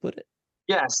way to put it?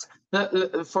 Yes.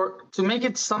 To make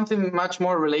it something much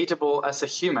more relatable as a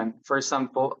human, for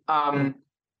example,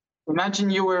 imagine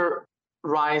you were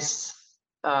raised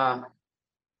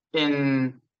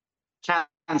in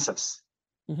Kansas,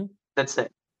 let's say,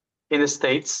 in the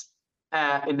States,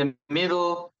 in the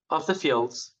middle of the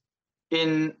fields,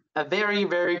 in a very,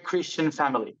 very Christian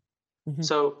family.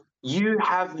 So you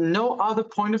have no other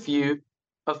point of view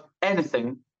of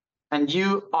anything, and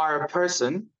you are a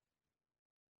person,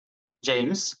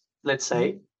 James, let's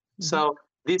say. So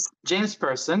this James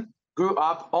person grew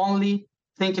up only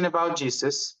thinking about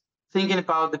Jesus, thinking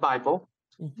about the Bible,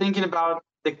 thinking about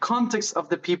the context of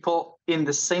the people in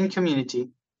the same community.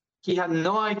 He had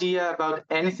no idea about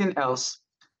anything else.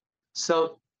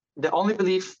 So the only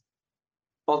belief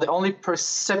or the only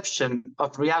perception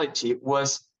of reality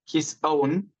was his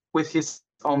own, with his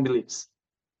own beliefs.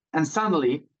 And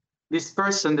suddenly, this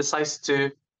person decides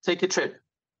to take a trip,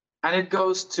 and it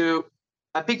goes to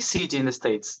a big city in the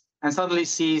States, and suddenly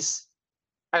sees,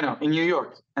 I don't know, in New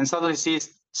York, and suddenly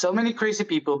sees so many crazy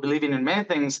people believing in many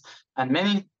things and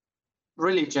many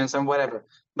religions and whatever.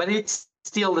 But it's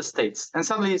still the States. And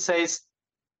suddenly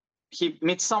he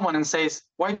meets someone and says,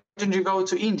 why don't you go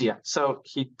to India? So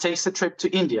he takes a trip to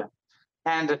India.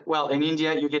 And well, in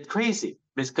India, you get crazy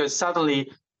because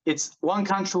suddenly it's one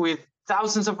country with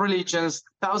thousands of religions,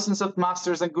 thousands of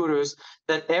masters and gurus,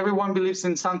 that everyone believes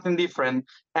in something different.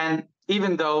 And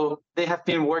even though they have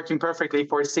been working perfectly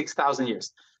for 6,000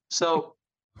 years. So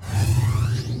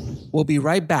we'll be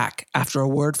right back after a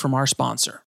word from our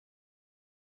sponsor.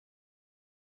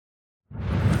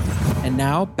 And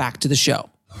now back to the show.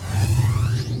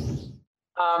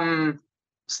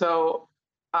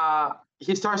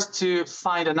 He starts to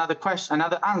find another question,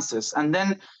 another answers, and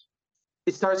then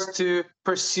he starts to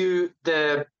pursue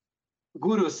the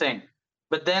guru thing.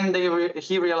 But then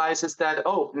he realizes that,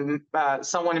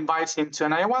 someone invites him to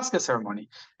an ayahuasca ceremony.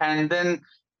 And then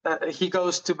he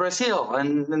goes to Brazil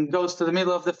and then goes to the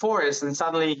middle of the forest, and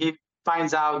suddenly he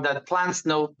finds out that plants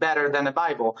know better than the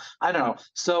Bible. I don't know.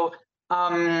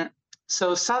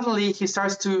 So suddenly he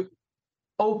starts to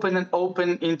open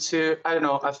into,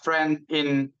 a friend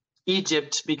in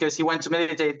Egypt, because he went to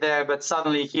meditate there, but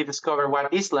suddenly he discovered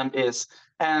what Islam is,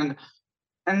 and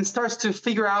starts to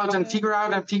figure out.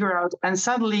 And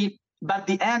suddenly, by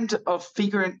the end of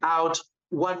figuring out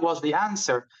what was the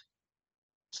answer,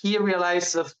 he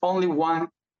realized of only one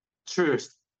truth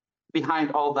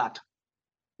behind all that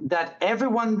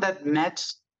everyone that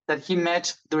he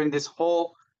met during this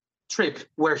whole trip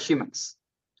were humans.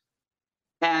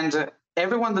 And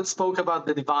everyone that spoke about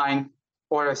the divine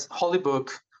or a holy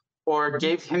book or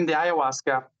gave him the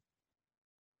ayahuasca,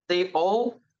 they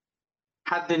all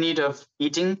had the need of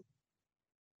eating,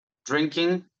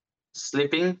 drinking,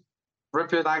 sleeping,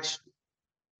 reproduction,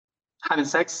 having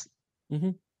sex.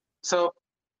 Mm-hmm. So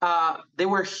they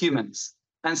were humans.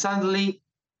 And suddenly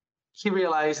he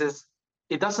realizes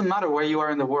it doesn't matter where you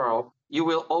are in the world, you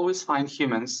will always find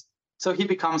humans. So he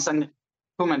becomes an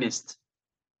humanist.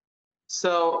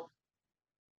 So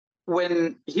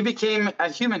when he became a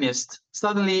humanist,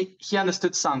 suddenly he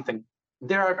understood something.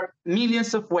 There are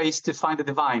millions of ways to find the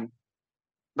divine,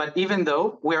 but even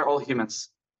though we are all humans.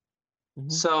 Mm-hmm.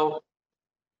 So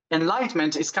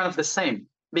enlightenment is kind of the same,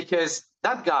 because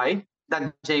that guy,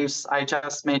 that James I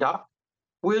just made up,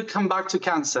 will come back to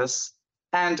Kansas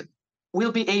and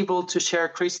will be able to share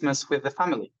Christmas with the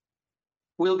family.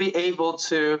 Will be able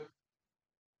to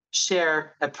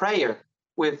share a prayer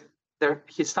with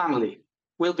his family.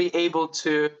 Will be able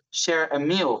to share a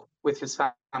meal with his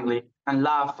family and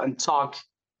laugh and talk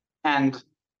and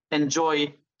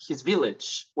enjoy his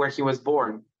village where he was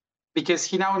born, because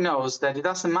he now knows that it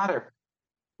doesn't matter.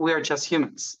 We are just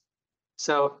humans.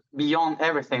 So beyond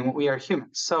everything, we are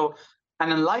humans. So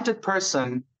an enlightened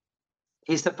person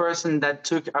is the person that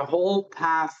took a whole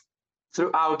path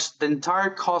throughout the entire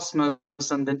cosmos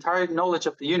and the entire knowledge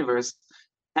of the universe.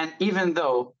 And even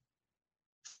though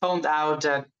found out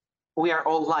that we are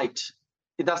all light,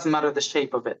 it doesn't matter the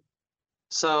shape of it.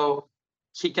 So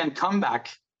he can come back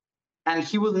and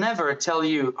he will never tell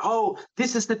you, oh,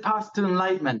 this is the path to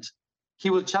enlightenment. He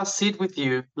will just sit with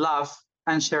you, laugh,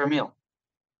 and share a meal.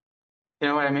 You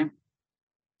know what I mean?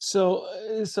 So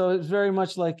it's very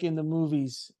much like in the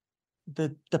movies.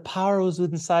 The power was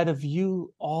inside of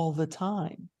you all the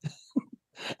time.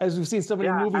 As we've seen so many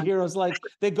movie heroes, like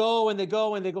they go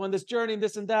on this journey and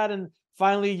this and that, and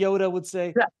finally Yoda would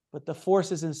say, but the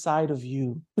force is inside of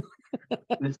you.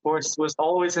 The force was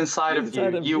always inside of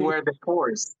you. You were the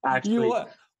force, actually.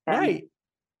 Right.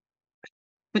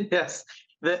 Yes.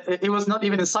 It was not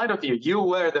even inside of you. You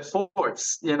were the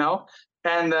force,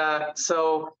 And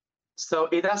so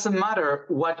it doesn't matter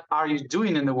what are you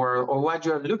doing in the world or what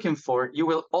you're looking for. You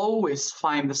will always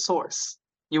find the source.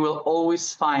 You will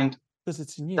always find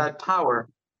that power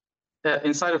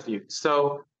inside of you.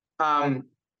 So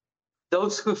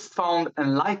those who found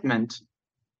enlightenment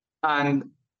and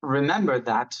remember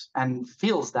that and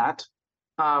feels that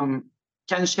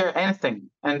can share anything.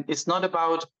 And it's not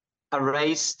about a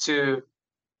race to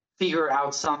figure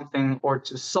out something or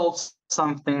to solve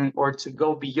something or to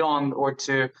go beyond or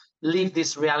to leave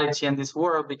this reality and this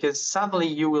world, because suddenly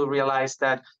you will realize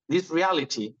that this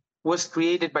reality was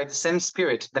created by the same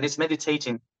spirit that is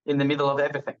meditating in the middle of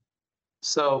everything.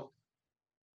 So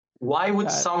why would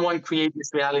someone create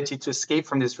this reality to escape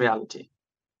from this reality?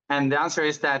 And the answer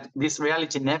is that this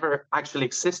reality never actually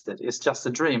existed. It's just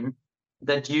a dream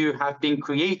that you have been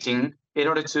creating in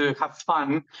order to have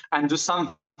fun and do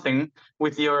something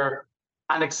with your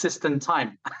unexistent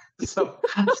time. So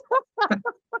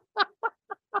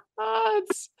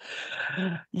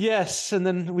yes, and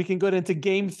then we can go into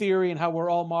game theory and how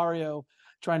we're all Mario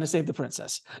trying to save the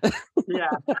princess.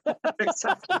 Yeah,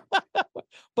 exactly.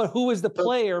 But who is the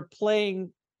player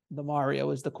playing the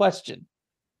Mario is the question.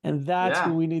 And that's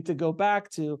who we need to go back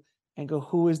to and go,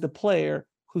 who is the player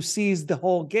who sees the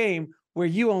whole game where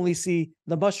you only see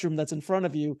the mushroom that's in front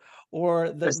of you or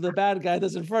the bad guy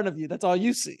that's in front of you. That's all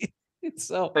you see.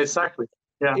 So exactly.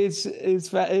 Yeah. it is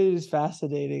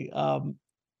fascinating.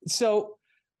 So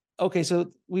okay,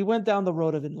 so we went down the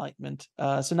road of enlightenment.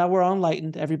 So now we're all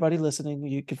enlightened. Everybody listening,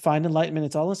 you can find enlightenment.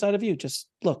 It's all inside of you. Just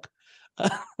look,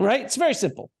 right? It's very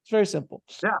simple. It's very simple.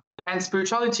 Yeah. And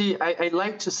spirituality, I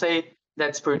like to say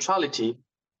that spirituality,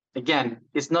 again,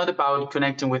 is not about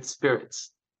connecting with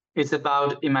spirits. It's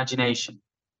about imagination.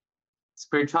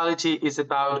 Spirituality is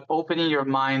about opening your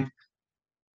mind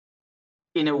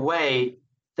in a way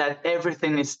that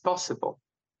everything is possible.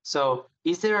 So,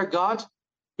 is there a God?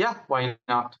 Yeah, why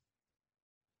not?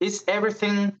 Is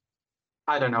everything,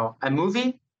 I don't know, a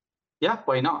movie? Yeah,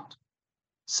 why not?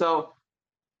 So,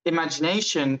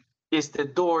 imagination is the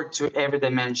door to every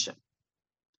dimension.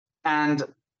 And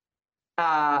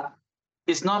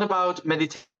it's not about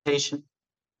meditation.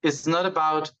 It's not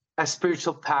about a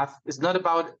spiritual path. It's not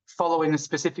about following a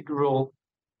specific rule.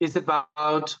 It's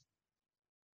about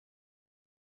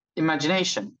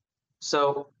imagination.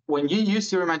 So when you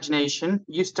use your imagination,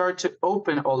 you start to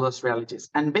open all those realities.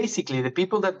 And basically, the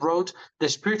people that wrote the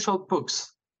spiritual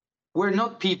books were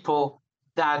not people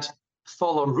that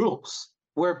follow rules.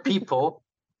 We're people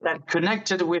that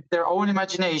connected with their own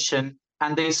imagination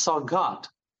and they saw God.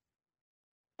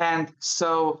 And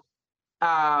so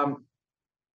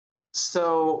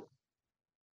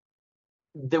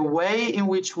the way in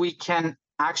which we can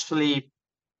actually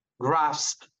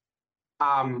grasp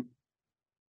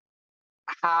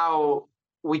how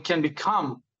we can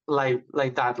become like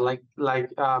that, like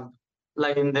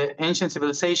in the ancient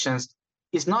civilizations,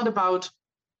 is not about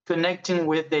connecting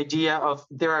with the idea of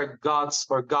there are gods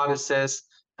or goddesses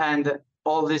and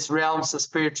all these realms of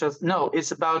spiritual. No,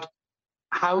 it's about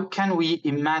how can we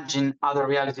imagine other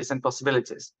realities and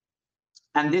possibilities.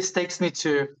 And this takes me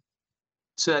to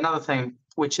another thing,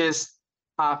 which is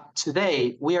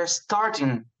today we are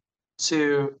starting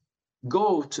to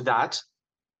go to that.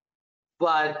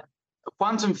 But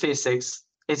quantum physics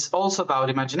is also about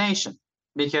imagination,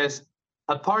 because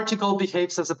a particle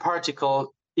behaves as a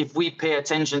particle if we pay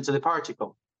attention to the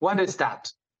particle. What is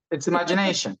that? It's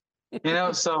imagination.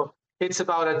 So it's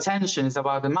about attention, it's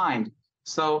about the mind.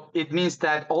 So it means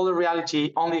that all the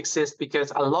reality only exists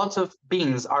because a lot of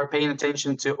beings are paying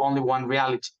attention to only one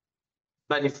reality.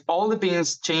 But if all the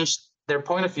beings change their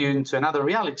point of view into another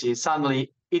reality,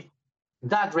 suddenly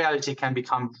that reality can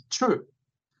become true.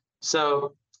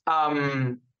 So,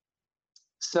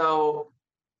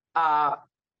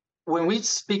 when we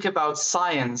speak about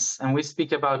science and we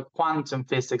speak about quantum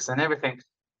physics and everything,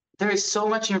 there is so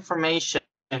much information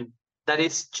that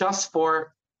is just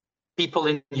for people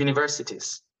in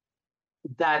universities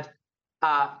that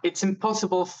it's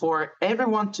impossible for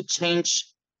everyone to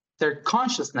change their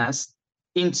consciousness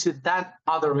into that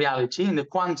other reality, in the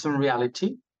quantum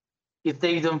reality, if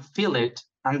they don't feel it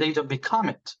and they don't become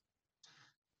it.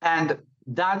 And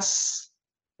that's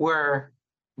where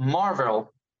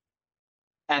Marvel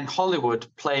and Hollywood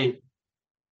play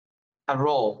a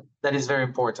role that is very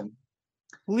important.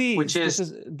 Please, which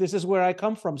is, this is where I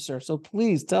come from, sir. So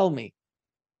please tell me.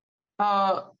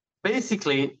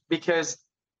 Basically, because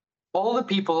all the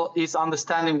people is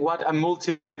understanding what a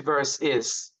multiverse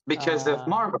is because of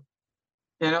Marvel.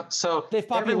 So they've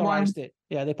popularized it.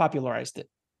 Yeah, they popularized it.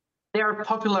 They are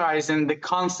popularizing the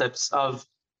concepts of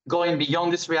going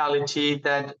beyond this reality,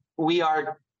 that we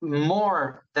are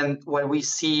more than what we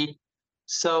see.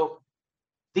 So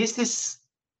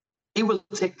it will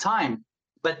take time,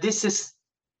 but this is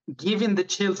giving the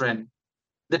children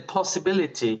the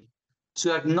possibility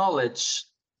to acknowledge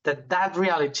that that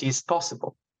reality is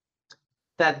possible,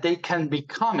 that they can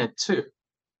become it too,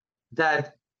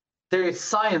 that there is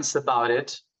science about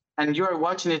it, and you're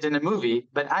watching it in a movie,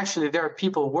 but actually there are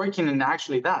people working in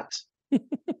actually that.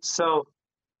 So,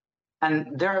 and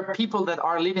there are people that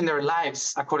are living their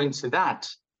lives according to that.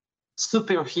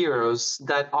 Superheroes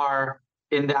that are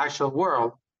in the actual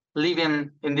world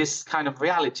living in this kind of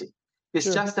reality.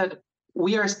 It's just that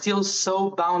we are still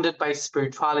so bounded by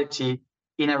spirituality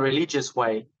in a religious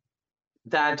way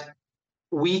that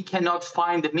we cannot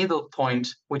find the middle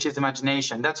point, which is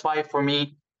imagination. That's why for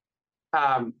me,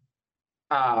 the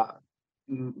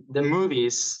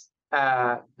movies,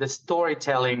 the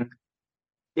storytelling,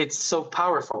 it's so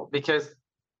powerful, because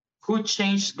who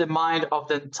changed the mind of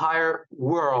the entire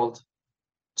world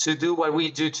to do what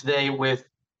we do today with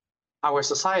our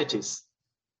societies?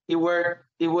 It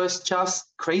was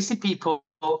just crazy people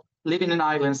living in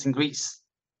islands in Greece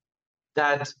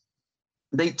that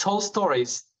they told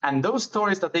stories, and those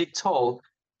stories that they told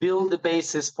built the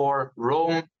basis for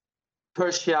Rome,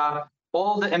 Persia,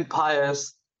 all the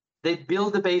empires. They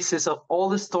build the basis of all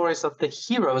the stories of the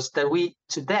heroes that we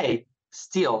today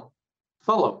still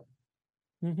follow.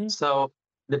 So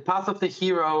the path of the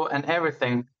hero and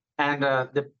everything, and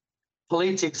the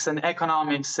politics and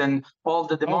economics and all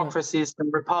the democracies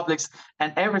and republics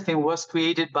and everything was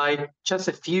created by just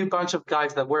a few bunch of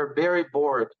guys that were very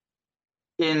bored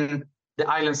in the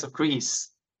islands of Greece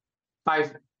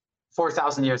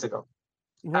 4,000 years ago.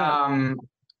 Right.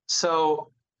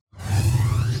 So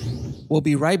we'll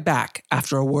be right back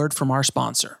after a word from our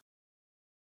sponsor.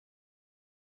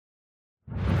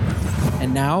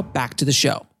 And now back to the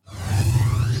show.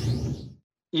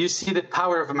 You see the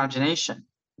power of imagination,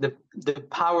 the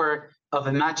power of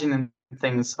imagining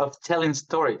things, of telling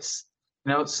stories.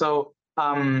 So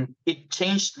it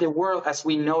changed the world as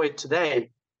we know it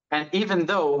today. And even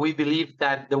though we believe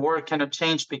that the world cannot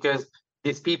change because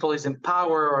these people is in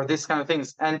power or this kind of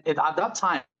things, and at that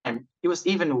time it was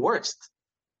even worse.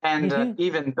 And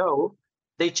even though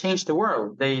they changed the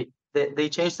world, they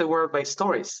changed the world by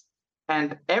stories.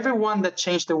 And everyone that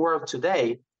changed the world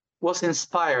today was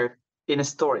inspired in a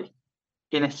story,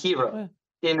 in a hero,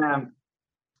 in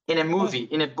a movie,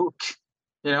 in a book.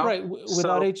 Right.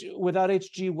 Without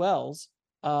H.G. Wells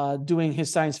doing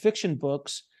his science fiction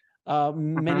books,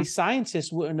 many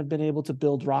scientists wouldn't have been able to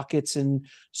build rockets and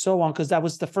so on, because that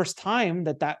was the first time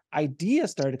that idea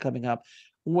started coming up.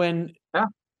 When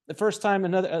the first time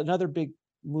another big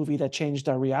movie that changed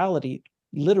our reality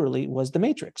literally was The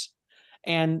Matrix.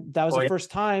 And that was the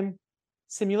first time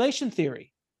simulation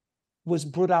theory was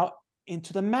brought out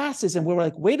into the masses. And we were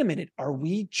like, wait a minute, are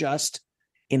we just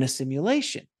in a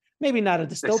simulation? Maybe not a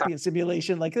dystopian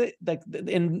simulation, like,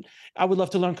 and I would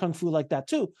love to learn Kung Fu like that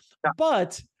too. Yeah.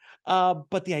 But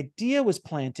the idea was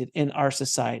planted in our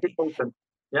society.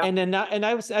 Yeah. And then,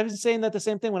 I was saying that the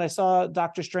same thing when I saw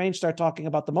Doctor Strange start talking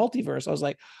about the multiverse. I was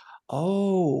like,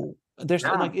 oh, there's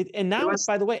and now it's,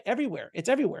 by the way, everywhere. It's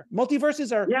everywhere.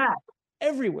 Multiverses are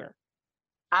everywhere.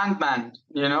 Ant-Man,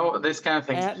 this kind of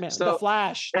thing. Ant-Man, so, the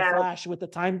Flash with the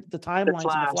timelines of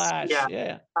the Flash.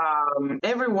 Yeah.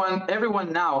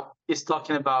 Everyone now is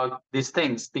talking about these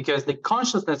things because the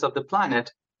consciousness of the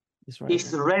planet is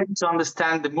ready to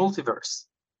understand the multiverse.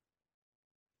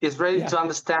 Is ready to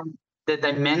understand the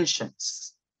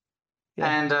dimensions.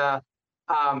 Yeah.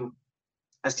 And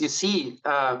as you see,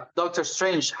 Doctor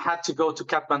Strange had to go to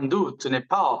Kathmandu, to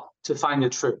Nepal, to find the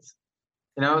truth.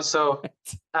 So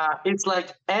it's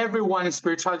like everyone in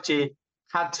spirituality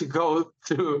had to go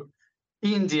to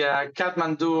India,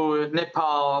 Kathmandu,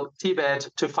 Nepal, Tibet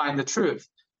to find the truth.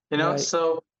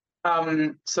 So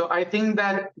I think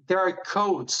that there are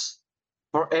codes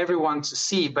for everyone to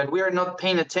see, but we are not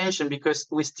paying attention because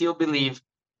we still believe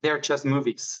they're just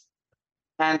movies.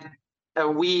 And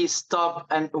we stop,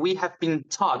 and we have been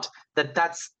taught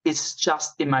that it's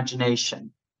just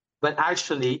imagination. But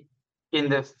actually, in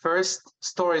the first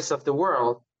stories of the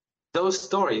world, those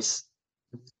stories,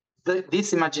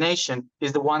 this imagination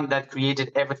is the one that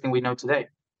created everything we know today.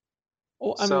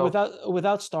 Oh, I mean,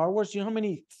 without Star Wars, you know how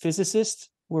many physicists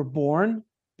were born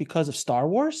because of Star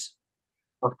Wars?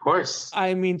 Of course.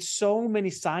 I mean, so many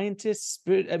scientists.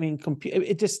 I mean,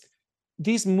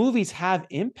 these movies have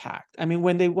impact. I mean,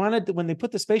 when they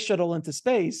put the space shuttle into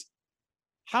space,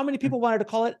 how many people wanted to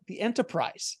call it the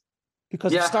Enterprise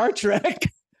because of Star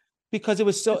Trek? Because it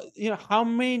was so, how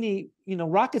many,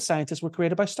 rocket scientists were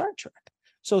created by Star Trek.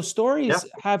 So stories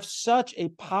have such a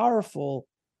powerful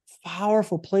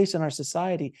place in our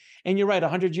society. And you're right,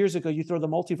 100 years ago, you throw the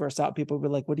multiverse out, people were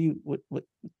like, what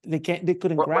they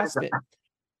couldn't grasp it.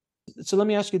 So let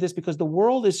me ask you this, because the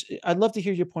world I'd love to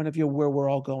hear your point of view where we're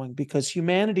all going, because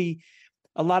humanity,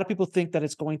 a lot of people think that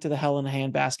it's going to the hell in a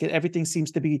handbasket. Everything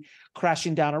seems to be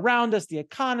crashing down around us. The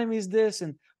economy is this,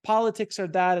 and politics are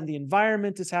that, and the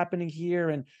environment is happening here,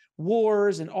 and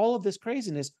wars, and all of this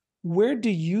craziness. Where do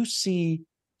you see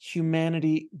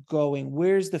humanity going?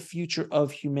 Where's the future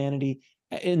of humanity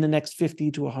in the next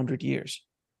 50 to 100 years?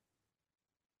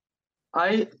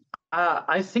 I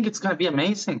think it's going to be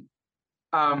amazing.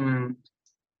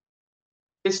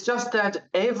 It's just that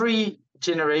every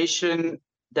generation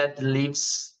that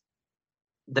lives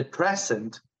the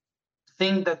present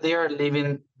think that they are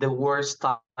living the worst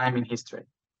time in history.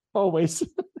 Always.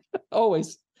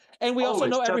 Always. And we also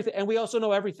know everything. And we also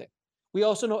know everything. We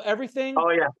also know everything. Oh,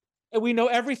 yeah. And we know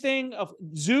everything of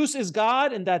Zeus is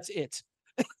God, and that's it.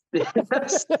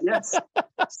 Yes.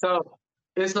 So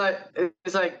it's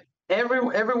like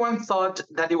everyone thought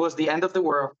that it was the end of the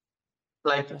world.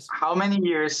 Like how many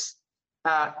years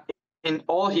in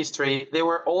all history, they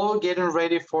were all getting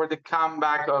ready for the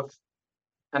comeback of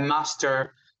a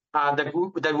master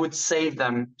that would save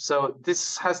them. So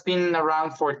this has been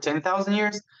around for 10,000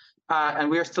 years, and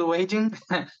we are still waiting.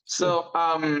 So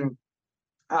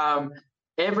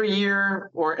every year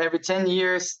or every 10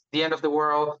 years, the end of the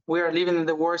world. We are living in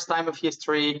the worst time of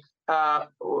history.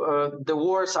 The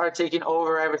wars are taking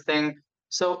over everything.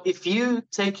 So if you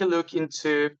take a look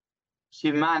into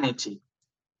humanity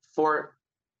for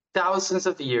thousands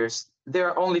of years, there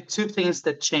are only two things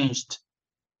that changed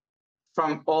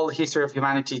from all the history of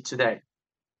humanity today.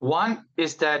 One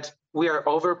is that we are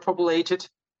overpopulated.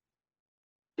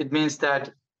 It means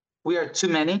that we are too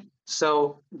many,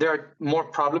 so there are more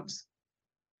problems.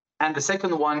 And the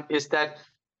second one is that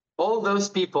all those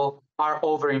people are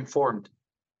overinformed.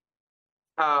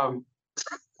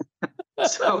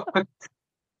 So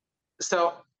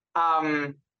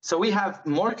we have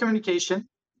more communication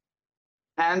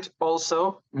and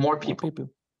also more people.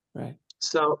 Right.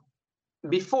 So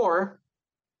before,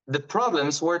 the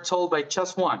problems were told by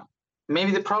just one.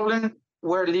 Maybe the problem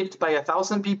were lived by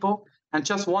 1,000 people and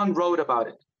just one wrote about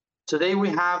it. Today we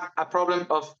have a problem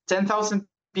of 10,000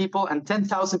 people and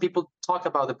 10,000 people talk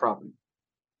about the problem.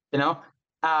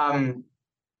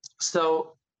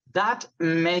 So that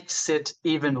makes it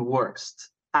even worse,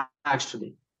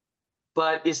 actually.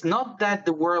 But it's not that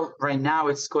the world right now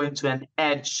is going to an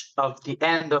edge of the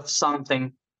end of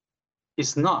something.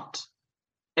 It's not.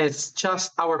 It's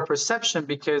just our perception,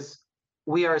 because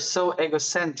we are so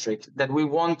egocentric that we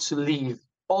want to live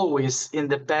always in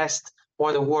the best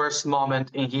or the worst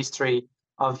moment in history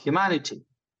of humanity.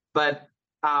 But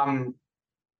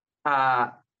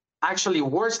actually,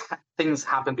 worse things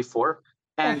happened before,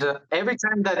 and every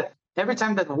time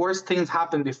that worse things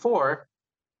happened before,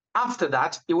 after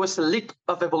that, it was a leap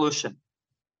of evolution.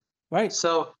 Right.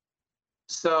 So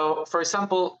for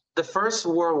example, the First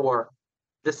World War,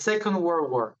 the Second World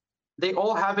War, they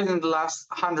all happened in the last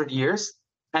 100 years.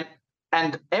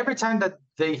 And every time that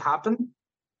they happened,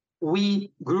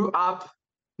 we grew up,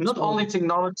 not only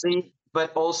technology,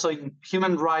 but also in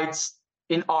human rights,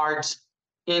 in art,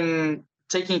 in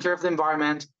taking care of the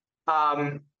environment,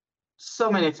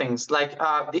 so many things, like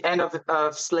the end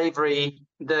of slavery,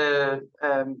 the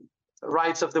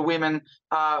rights of the women,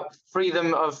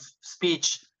 freedom of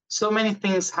speech. So many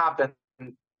things happen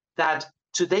that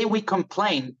today we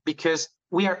complain because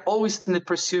we are always in the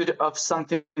pursuit of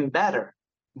something better.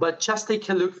 But just take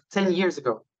a look 10 years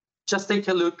ago. Just take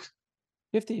a look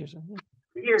 50 years ago.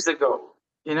 Years ago,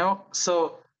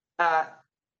 So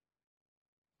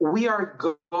we are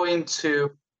going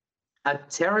to a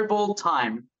terrible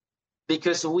time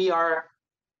because we are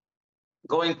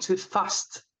going too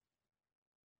fast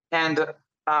and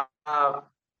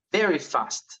very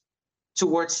fast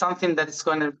towards something that is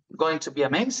going to be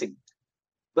amazing.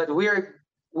 But we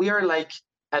are like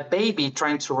a baby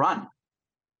trying to run.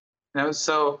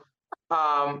 So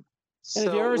and if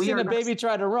you've ever seen a baby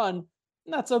try to run,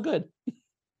 not so good.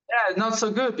 Yeah, not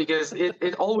so good, because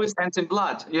it always ends in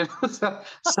blood,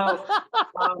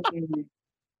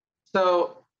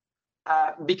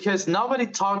 because nobody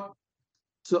taught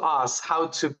to us how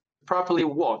to properly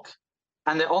walk,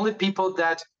 and the only people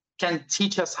that can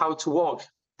teach us how to walk,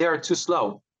 they are too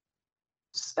slow,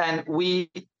 and we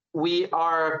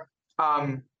are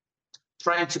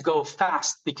trying to go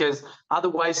fast, because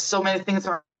otherwise so many things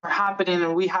are happening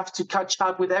and we have to catch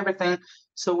up with everything.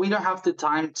 So we don't have the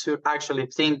time to actually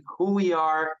think who we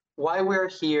are, why we're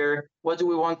here, what do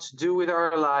we want to do with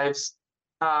our lives.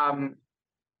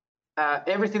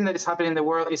 Everything that is happening in the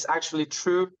world is actually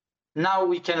true. Now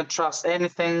we cannot trust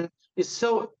anything. It's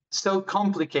so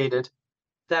complicated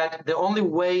that the only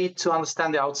way to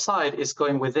understand the outside is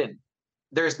going within.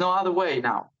 There's no other way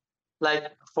now.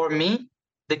 Like, for me,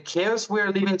 the chaos we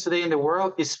are living today in the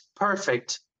world is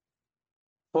perfect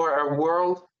for a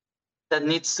world that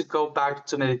needs to go back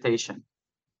to meditation.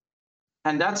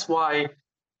 And that's why,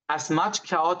 as much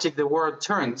chaotic the world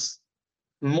turns,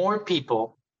 more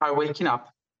people are waking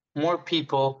up, more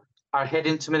people are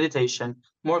heading to meditation,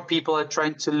 more people are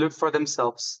trying to look for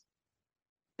themselves.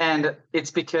 And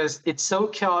it's because it's so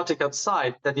chaotic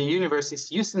outside that the universe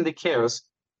is using the chaos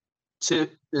to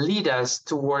lead us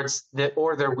towards the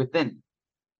order within.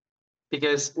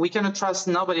 Because we cannot trust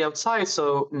nobody outside,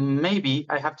 so maybe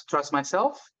I have to trust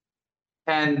myself.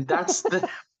 And that's the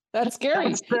that's scary.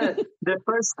 That's the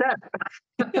first step.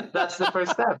 That's the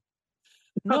first step.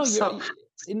 No,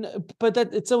 but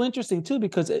it's so interesting too,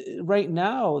 because right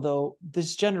now, though,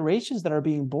 these generations that are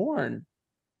being born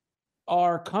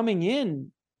are coming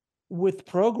in with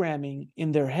programming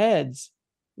in their heads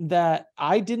that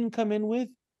I didn't come in with.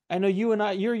 I know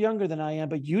you're younger than I am,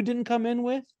 but you didn't come in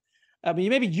with. I mean,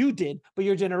 maybe you did, but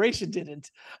your generation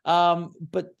didn't. But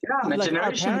yeah, my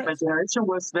generation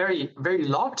was very, very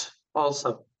locked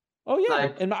also. Oh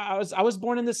yeah, and I was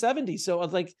born in the 70s, so I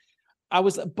was like,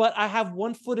 but I have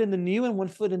one foot in the new and one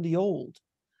foot in the old.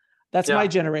 That's my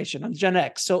generation. I'm Gen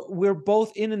X. So we're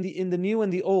both in the new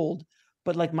and the old.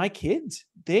 But like my kids,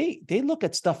 they look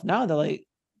at stuff now. They're like,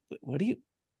 what do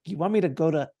you want me to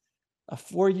go to a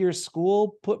 4-year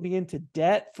school, put me into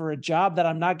debt for a job that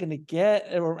I'm not going to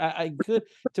get, or I could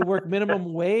to work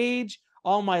minimum wage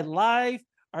all my life?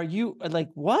 Are you like,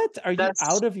 what? Are you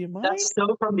out of your mind? That's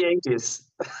still from the 80s.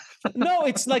 No,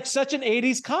 it's like such an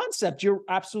 80s concept. You're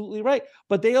absolutely right.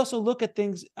 But they also look at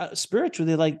things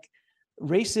spiritually, like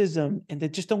racism, and they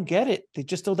just don't get it. They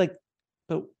just don't like,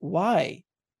 but why?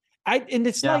 And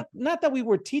it's like, not that we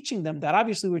were teaching them that.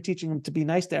 Obviously, we're teaching them to be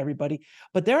nice to everybody,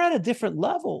 but they're at a different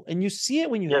level. And you see it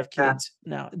when you have kids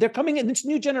now. They're coming in, this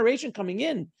new generation coming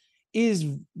in is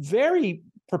very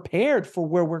prepared for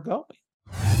where we're going.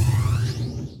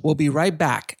 We'll be right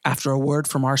back after a word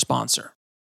from our sponsor.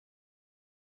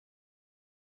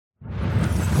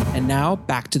 And now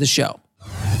back to the show.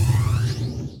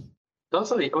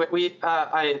 Totally. A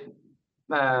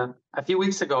few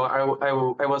weeks ago,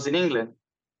 I was in England,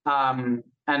 and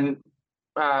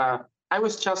I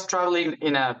was just traveling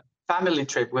in a family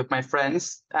trip with my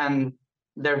friends and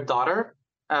their daughter,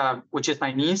 which is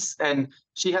my niece, and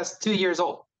she has 2 years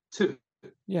old, 2.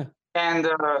 Yeah. And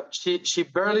she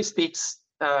barely speaks.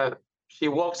 She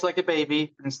walks like a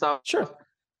baby and stuff. Sure.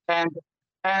 And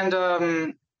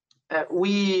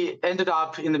we ended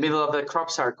up in the middle of the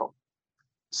crop circle.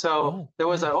 So there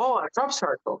was a crop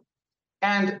circle.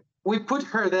 And we put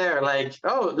her there like,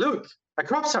 oh, look, a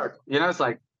crop circle. It's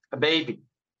like a baby.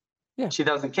 Yeah. She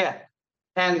doesn't care.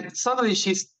 And suddenly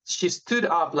she stood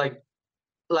up like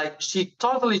she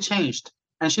totally changed.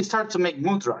 And she started to make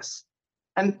mudras.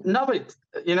 And nobody,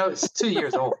 it's 2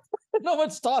 years old. No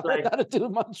one's taught her how to do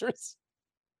mantras.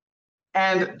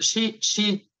 And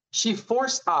she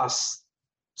forced us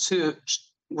to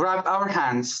grab our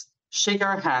hands, shake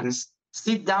our hands,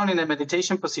 sit down in a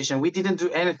meditation position. We didn't do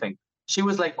anything. She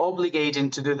was like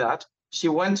obligated to do that. She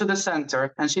went to the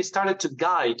center and she started to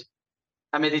guide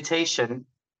a meditation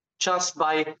just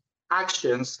by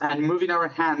actions and moving our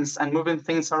hands and moving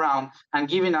things around and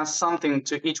giving us something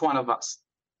to each one of us.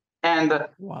 And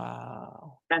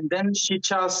wow. And then she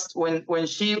just, when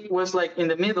she was like in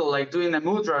the middle, like doing a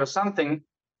mudra or something,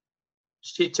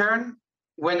 she turned,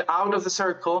 went out of the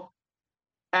circle,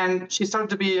 and she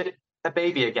started to be a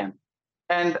baby again.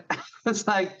 And it's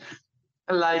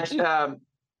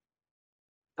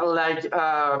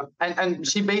and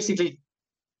she basically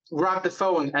grabbed the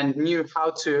phone and knew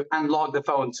how to unlock the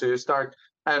phone to start,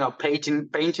 I don't know,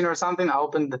 painting or something. I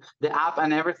opened the app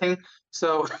and everything.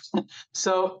 So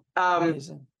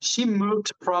she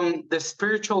moved from the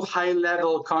spiritual high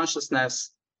level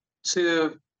consciousness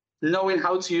to knowing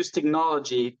how to use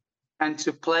technology and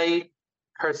to play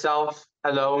herself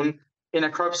alone in a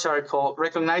crop circle,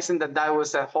 recognizing that that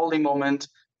was a holy moment,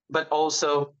 but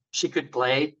also she could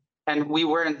play. And we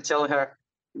weren't telling her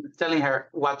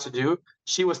what to do.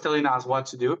 She was telling us what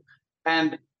to do.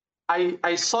 And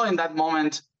I saw in that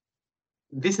moment,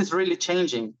 this is really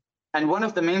changing. And one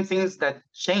of the main things that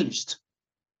changed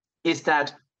is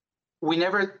that we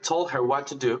never told her what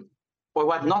to do or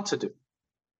what not to do.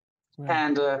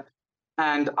 Right.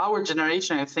 And our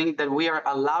generation, I think that we are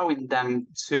allowing them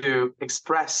to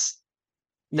express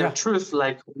their truth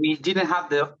like we didn't have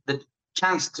the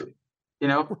chance to,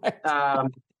 Right.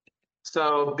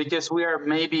 So because we are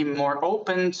maybe more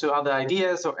open to other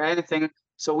ideas or anything,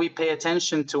 so we pay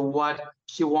attention to what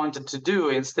she wanted to do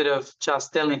instead of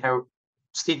just telling her,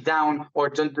 sit down or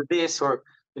don't do this or,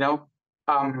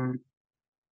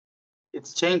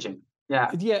 it's changing. Yeah.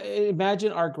 Yeah.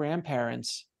 Imagine our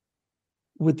grandparents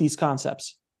with these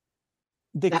concepts.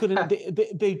 They couldn't,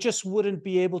 they just wouldn't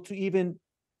be able to even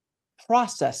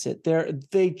process it.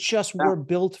 They just were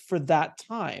built for that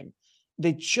time.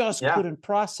 They just couldn't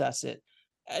process it.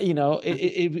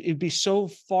 It'd be so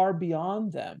far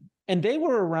beyond them. And they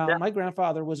were around, my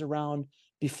grandfather was around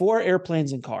before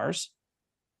airplanes and cars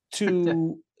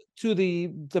to the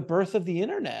birth of the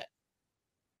internet.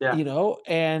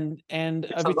 And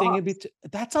it's everything.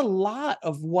 That's a lot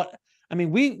of what,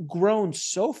 we've grown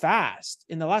so fast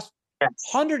in the last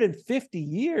 150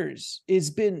 years. It's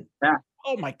been,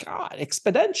 oh my God,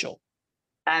 exponential.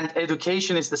 And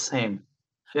education is the same.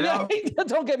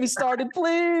 Don't get me started,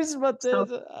 please. But so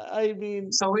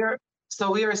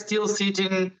we are still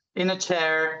sitting in a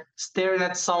chair, staring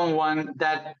at someone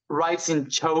that writes in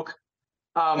chalk.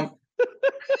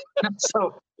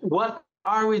 So what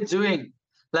are we doing?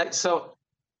 That's,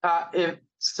 I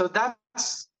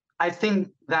think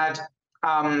that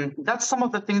that's some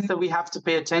of the things that we have to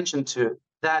pay attention to.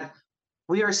 That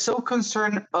we are so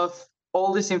concerned of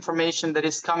all this information that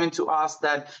is coming to us,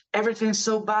 that everything's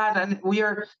so bad and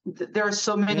there are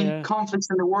so many conflicts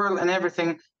in the world and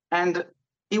everything. And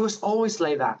it was always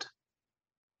like that.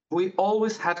 We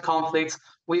always had conflicts.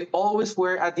 We always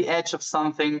were at the edge of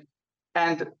something.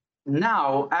 And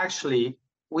now, actually,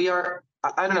 we are,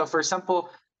 I don't know, for example,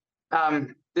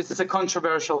 this is a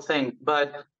controversial thing,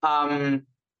 but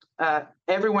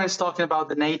everyone is talking about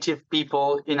the native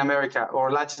people in America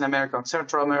or Latin America or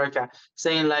Central America,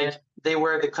 saying like they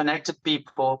were the connected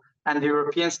people and the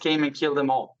Europeans came and killed them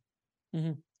all.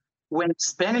 Mm-hmm. When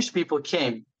Spanish people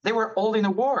came, they were all in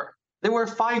a war. They were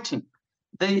fighting.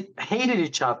 They hated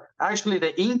each other. Actually,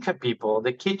 the Inca people,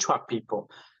 the Quechua people,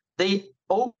 they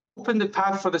opened the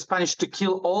path for the Spanish to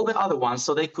kill all the other ones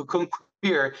so they could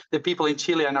conquer the people in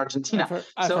Chile and Argentina.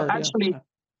 I've heard,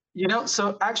 you know,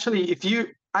 so actually, if you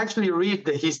actually read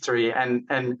the history and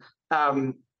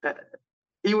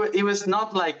it was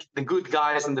not like the good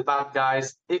guys and the bad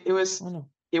guys. It was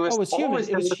always human.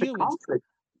 It was human. Conflict.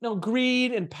 No,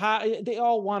 greed and power, they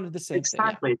all wanted the same thing.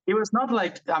 Exactly. It was not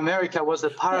like America was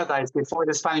a paradise before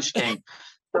the Spanish came.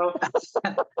 So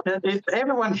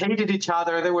everyone hated each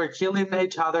other. They were killing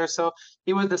each other. So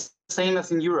it was the same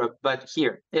as in Europe, but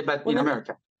in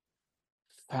America.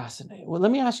 Fascinating. Well,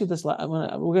 let me ask you this. We're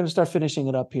going to start finishing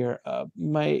it up here.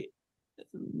 My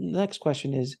next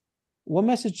question is, what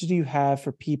message do you have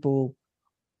for people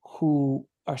who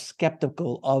are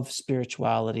skeptical of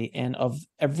spirituality and of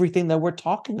everything that we're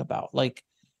talking about? Like,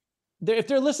 if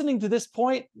they're listening to this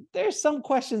point, there's some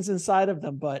questions inside of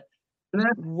them, but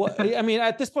I mean,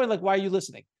 at this point, like, why are you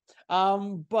listening?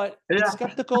 But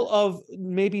skeptical of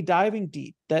maybe diving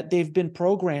deep, that they've been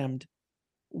programmed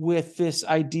with this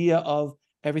idea of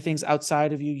everything's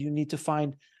outside of you. You need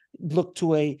to look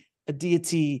to a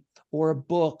deity or a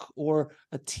book or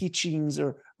a teachings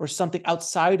or something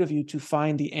outside of you to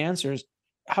find the answers.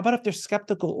 How about if they're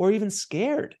skeptical or even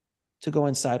scared to go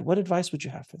inside? What advice would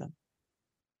you have for them?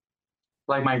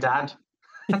 Like my dad.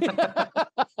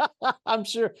 I'm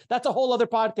sure that's a whole other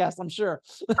podcast. I'm sure.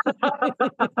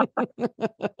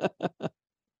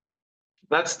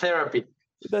 That's therapy.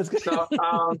 That's good. So,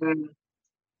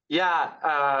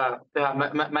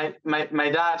 my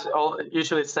dad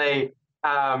usually say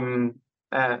that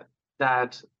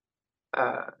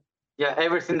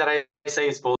everything that I say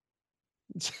is bullshit.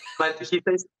 But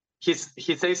he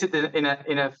says it in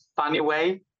a funny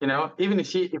way, you know, even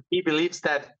if he believes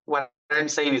that what I'm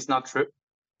saying is not true,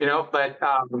 you know, but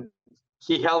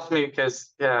he helps me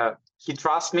because he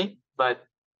trusts me, but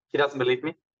he doesn't believe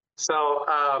me. So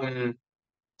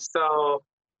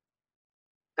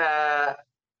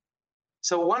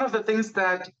one of the things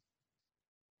that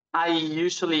I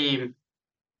usually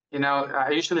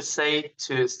say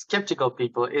to skeptical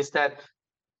people is that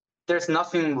there's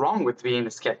nothing wrong with being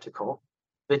skeptical,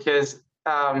 because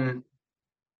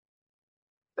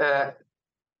the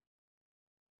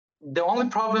only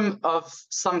problem of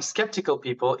some skeptical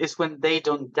people is when they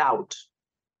don't doubt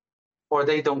or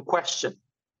they don't question.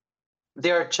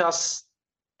 They're just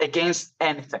against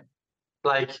anything.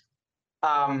 Like,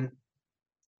 and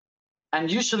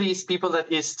usually it's people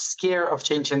that is scared of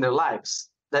changing their lives,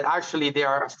 that actually they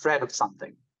are afraid of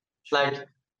something. Like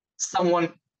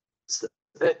someone,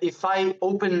 if I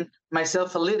open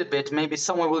myself a little bit, maybe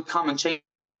someone will come and change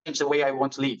the way I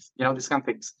want to live, you know, these kind of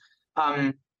things.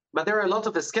 But there are a lot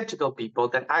of the skeptical people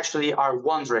that actually are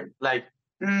wondering, like,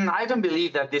 I don't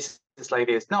believe that this is like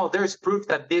this. No, there's proof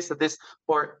that this,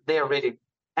 or they are reading.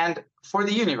 And for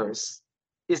the universe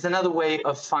is another way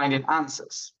of finding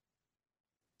answers.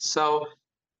 So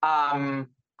I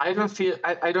don't feel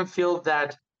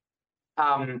that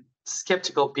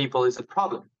skeptical people is a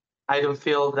problem. I don't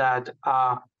feel that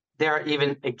they're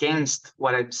even against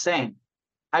what I'm saying.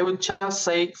 I would just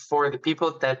say for the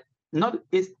people that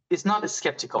is not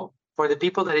skeptical, for the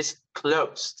people that is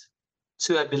closed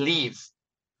to a belief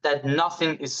that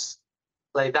nothing is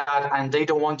like that and they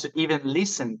don't want to even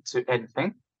listen to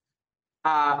anything.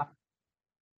 I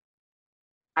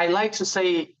like to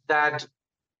say that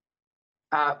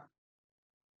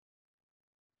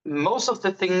most of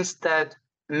the things that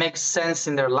make sense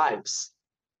in their lives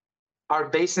are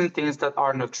based in things that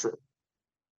are not true.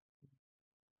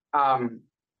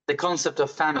 The concept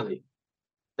of family,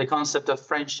 the concept of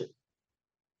friendship,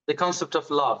 the concept of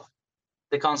love,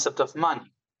 the concept of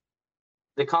money,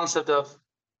 the concept of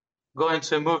going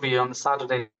to a movie on a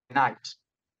Saturday night,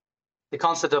 the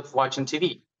concept of watching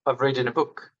TV, of reading a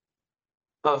book,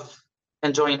 of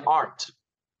enjoying art,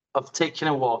 of taking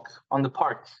a walk on the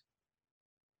park,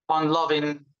 on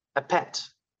loving a pet.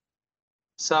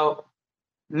 So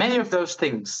many of those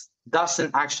things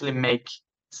doesn't actually make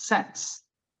sense.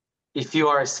 if you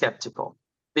are skeptical.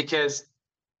 Because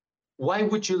why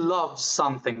would you love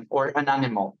something or an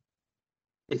animal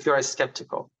if you are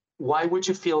skeptical? Why would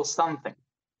you feel something?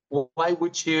 Why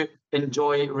would you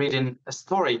enjoy reading a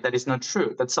story that is not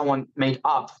true, that someone made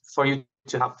up for you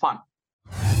to have fun?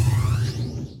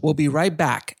 We'll be right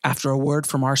back after a word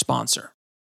from our sponsor.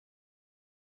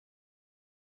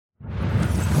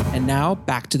 And now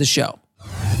back to the show.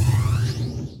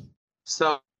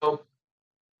 So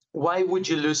why would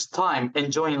you lose time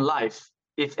enjoying life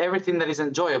if everything that is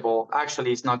enjoyable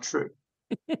actually is not true?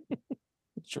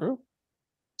 True.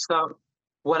 So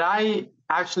what I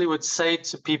actually would say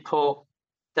to people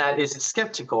that is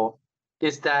skeptical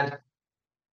is that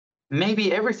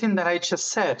maybe everything that I just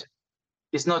said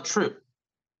is not true,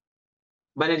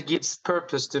 but it gives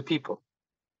purpose to people.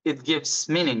 It gives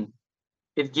meaning.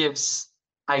 It gives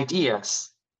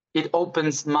ideas. It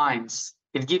opens minds.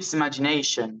 It gives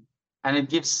imagination. And it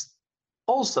gives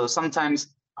also sometimes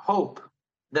hope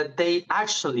that they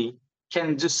actually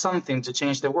can do something to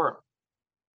change the world.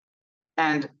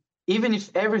 And even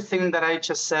if everything that I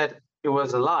just said, it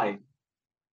was a lie,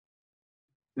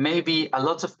 maybe a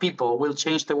lot of people will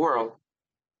change the world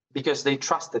because they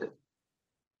trusted it.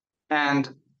 And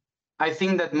I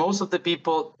think that most of the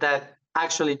people that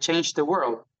actually changed the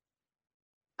world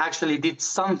actually did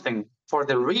something for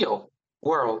the real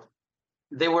world.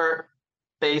 They were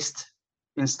based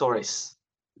in stories.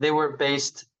 They were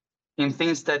based in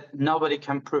things that nobody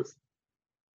can prove.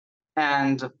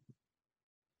 And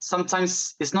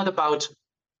sometimes it's not about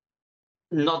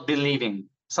not believing.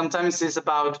 Sometimes it's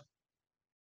about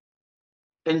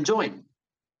enjoying.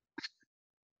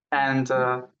 And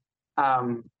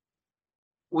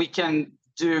we can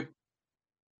do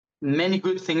many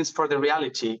good things for the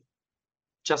reality,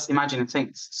 just imagining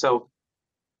things. So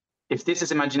if this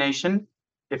is imagination,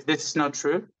 if this is not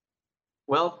true,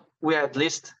 well, we at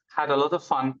least had a lot of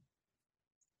fun,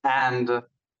 and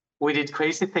we did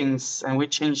crazy things, and we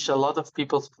changed a lot of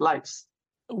people's lives.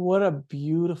 What a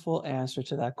beautiful answer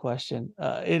to that question.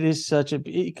 It is such a,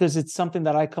 because it's something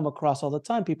that I come across all the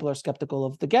time. People are skeptical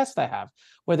of the guest I have,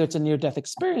 whether it's a near-death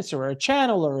experience or a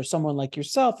channel or someone like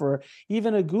yourself or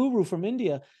even a guru from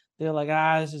India. They're like,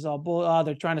 this is all bull.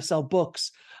 They're trying to sell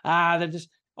books. They're just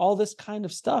all this kind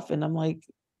of stuff. And I'm like,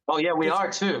 oh yeah, we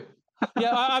are too.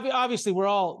 Yeah, obviously we're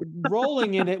all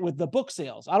rolling in it with the book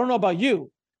sales. I don't know about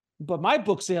you, but my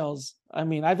book sales, I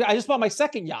mean, I just bought my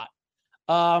second yacht.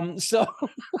 So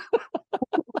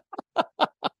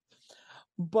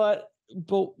but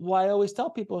what I always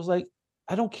tell people is like,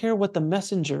 I don't care what the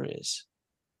messenger is.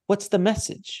 What's the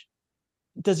message?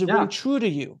 Does it ring true to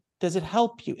you? Does it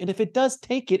help you? And if it does,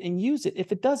 take it and use it.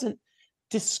 If it doesn't,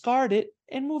 discard it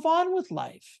and move on with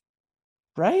life.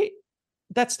 Right?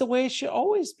 That's the way it should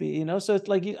always be, you know? So it's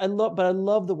like, I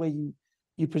love the way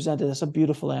you presented. That's a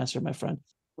beautiful answer, my friend.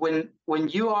 When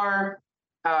you are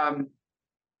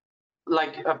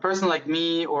like a person like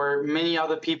me or many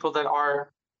other people that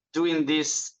are doing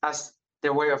this as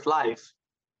their way of life,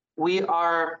 we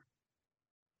are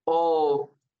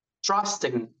all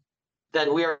trusting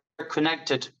that we are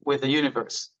connected with the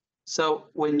universe. So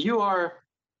when you are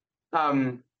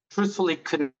truthfully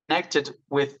connected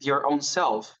with your own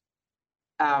self,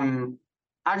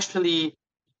 actually,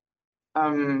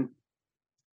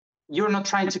 you're not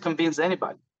trying to convince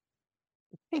anybody.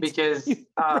 Because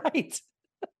right.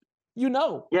 You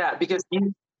know. Yeah, because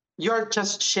you're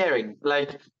just sharing.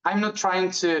 Like, I'm not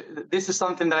trying to, this is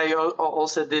something that I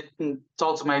also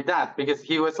told to my dad, because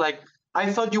he was like, I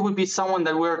thought you would be someone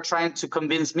that were trying to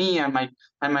convince me and my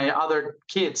other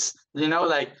kids, you know,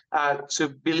 like to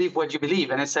believe what you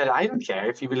believe. And I said, I don't care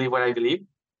if you believe what I believe.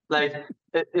 Like,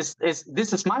 this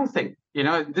is my thing, you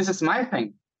know, this is my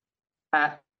thing.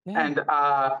 And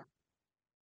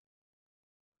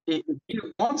if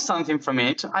you want something from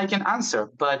it, I can answer.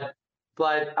 But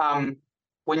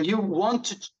when you want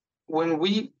to, when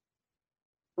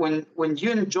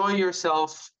you enjoy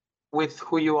yourself with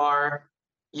who you are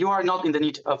not in the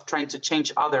need of trying to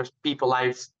change other people's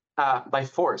lives by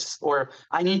force, or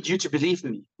I need you to believe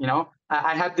me. You know,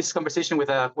 I had this conversation with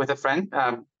a friend.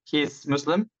 He's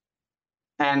Muslim,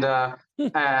 and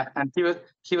he was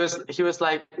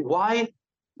like, why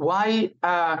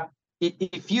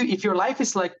if your life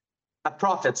is like a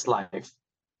prophet's life,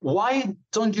 why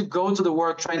don't you go to the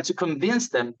world trying to convince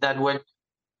them that what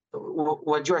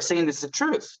you are saying is the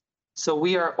truth? So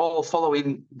we are all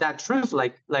following that truth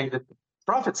like the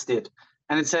prophets did.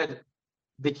 And it said,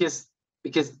 because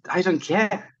I don't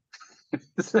care.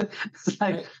 It's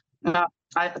like,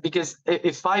 because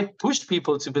if I push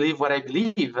people to believe what I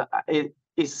believe,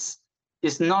 it's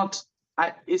not.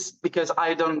 It's because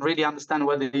I don't really understand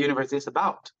what the universe is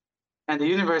about. and the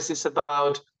universe is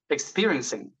about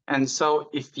experiencing. And so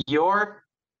if you're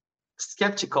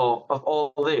skeptical of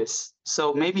all this,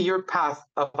 so maybe your path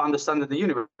of understanding the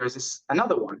universe is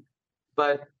another one.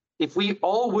 But if we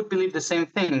all would believe the same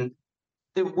thing,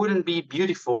 there wouldn't be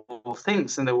beautiful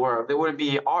things in the world. There wouldn't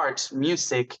be art,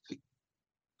 music,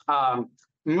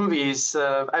 movies,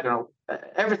 I don't know,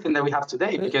 everything that we have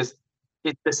today, because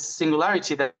it's the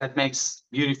singularity that makes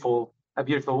a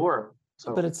beautiful world.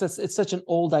 So. But it's such an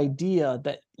old idea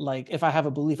that, like, if I have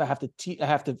a belief, I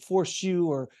have to force you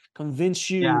or convince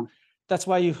you. Yeah. That's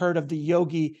why you heard of the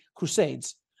yogi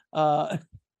crusades,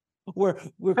 where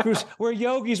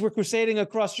yogis were crusading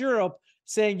across Europe,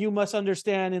 saying you must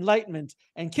understand enlightenment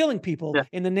and killing people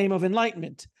in the name of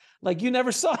enlightenment. Like, you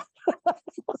never saw,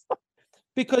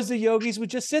 because the yogis would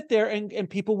just sit there and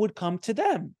people would come to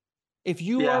them. If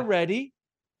you are ready,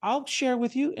 I'll share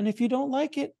with you, and if you don't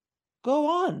like it, go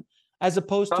on. As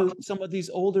opposed to some of these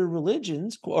older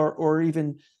religions or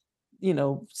even,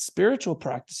 spiritual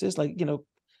practices, like,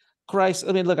 Christ.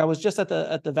 I mean, look, I was just at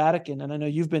the Vatican, and I know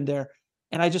you've been there,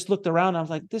 and I just looked around, and I was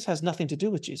like, this has nothing to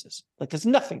do with Jesus. Like, it's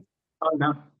nothing. Oh,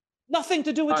 no. Nothing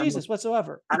to do with Jesus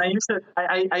whatsoever. And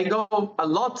I go a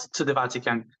lot to the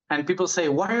Vatican, and people say,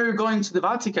 why are you going to the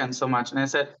Vatican so much? And I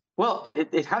said, well,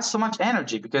 it has so much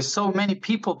energy because so many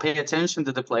people pay attention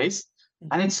to the place.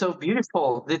 And it's so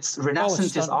beautiful. It's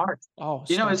Renaissance art.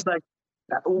 It's like,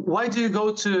 why do you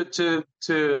go to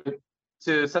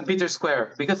St. Peter's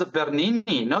Square? Because of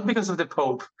Bernini, not because of the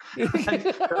Pope.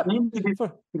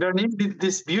 Bernini did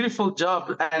this beautiful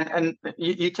job, and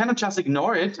you cannot just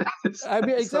ignore it. I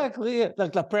mean, exactly.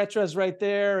 Like La Pretra's right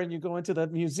there, and you go into the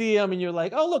museum, and you're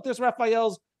like, oh, look, there's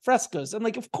Raphael's frescoes. And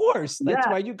like, of course, that's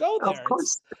why you go there. Of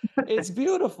course. It's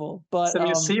beautiful. But it's a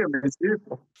museum. It's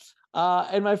beautiful.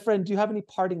 And my friend, do you have any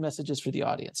parting messages for the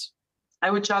audience? I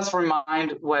would just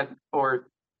remind or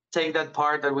take that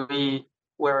part that we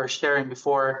were sharing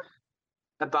before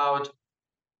about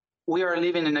we are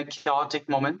living in a chaotic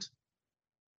moment,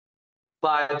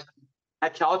 but a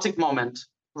chaotic moment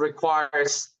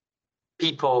requires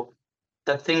people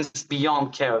that think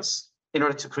beyond chaos in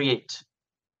order to create.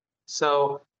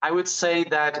 So I would say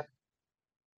that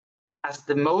as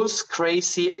the most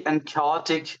crazy and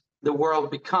chaotic the world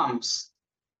becomes,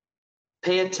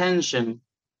 pay attention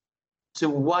to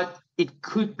what it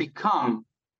could become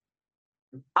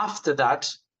after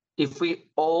that if we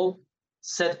all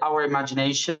set our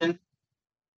imagination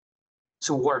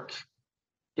to work,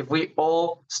 if we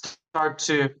all start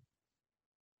to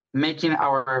making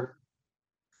our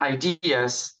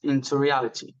ideas into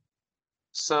reality.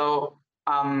 So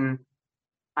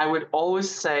I would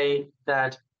always say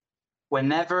that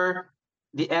whenever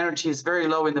the energy is very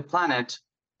low in the planet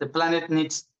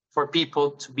needs for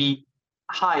people to be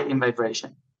high in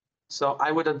vibration. So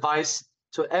I would advise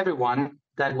to everyone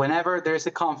that whenever there's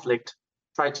a conflict,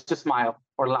 try to smile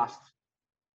or laugh.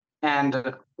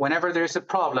 And whenever there's a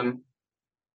problem,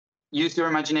 use your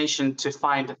imagination to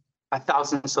find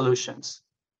 1,000 solutions,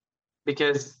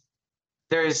 because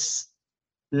there is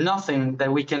nothing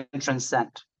that we can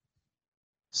transcend.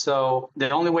 So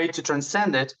the only way to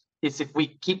transcend it is if we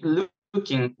keep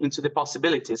looking into the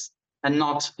possibilities and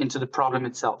not into the problem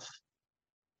itself.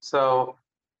 So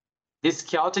these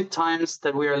chaotic times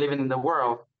that we are living in the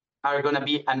world are going to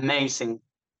be amazing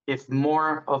if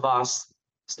more of us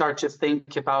start to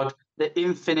think about the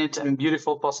infinite and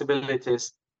beautiful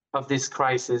possibilities of this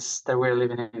crisis that we're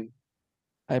living in.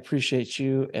 I appreciate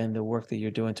you and the work that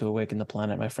you're doing to awaken the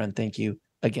planet, my friend. Thank you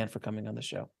again for coming on the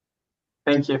show.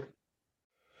 Thank you.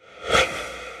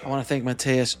 I want to thank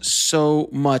Matias so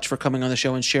much for coming on the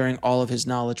show and sharing all of his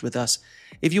knowledge with us.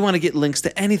 If you want to get links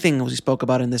to anything we spoke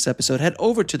about in this episode, head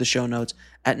over to the show notes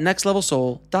at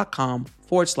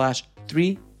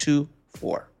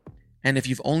nextlevelsoul.com/324. And if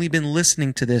you've only been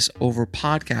listening to this over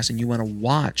podcast and you want to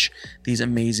watch these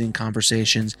amazing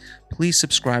conversations, please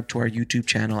subscribe to our YouTube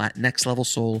channel at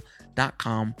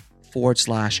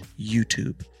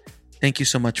nextlevelsoul.com/YouTube. Thank you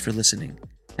so much for listening.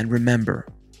 And remember,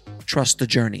 trust the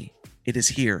journey. It is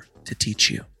here to teach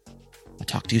you. I'll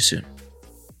talk to you soon.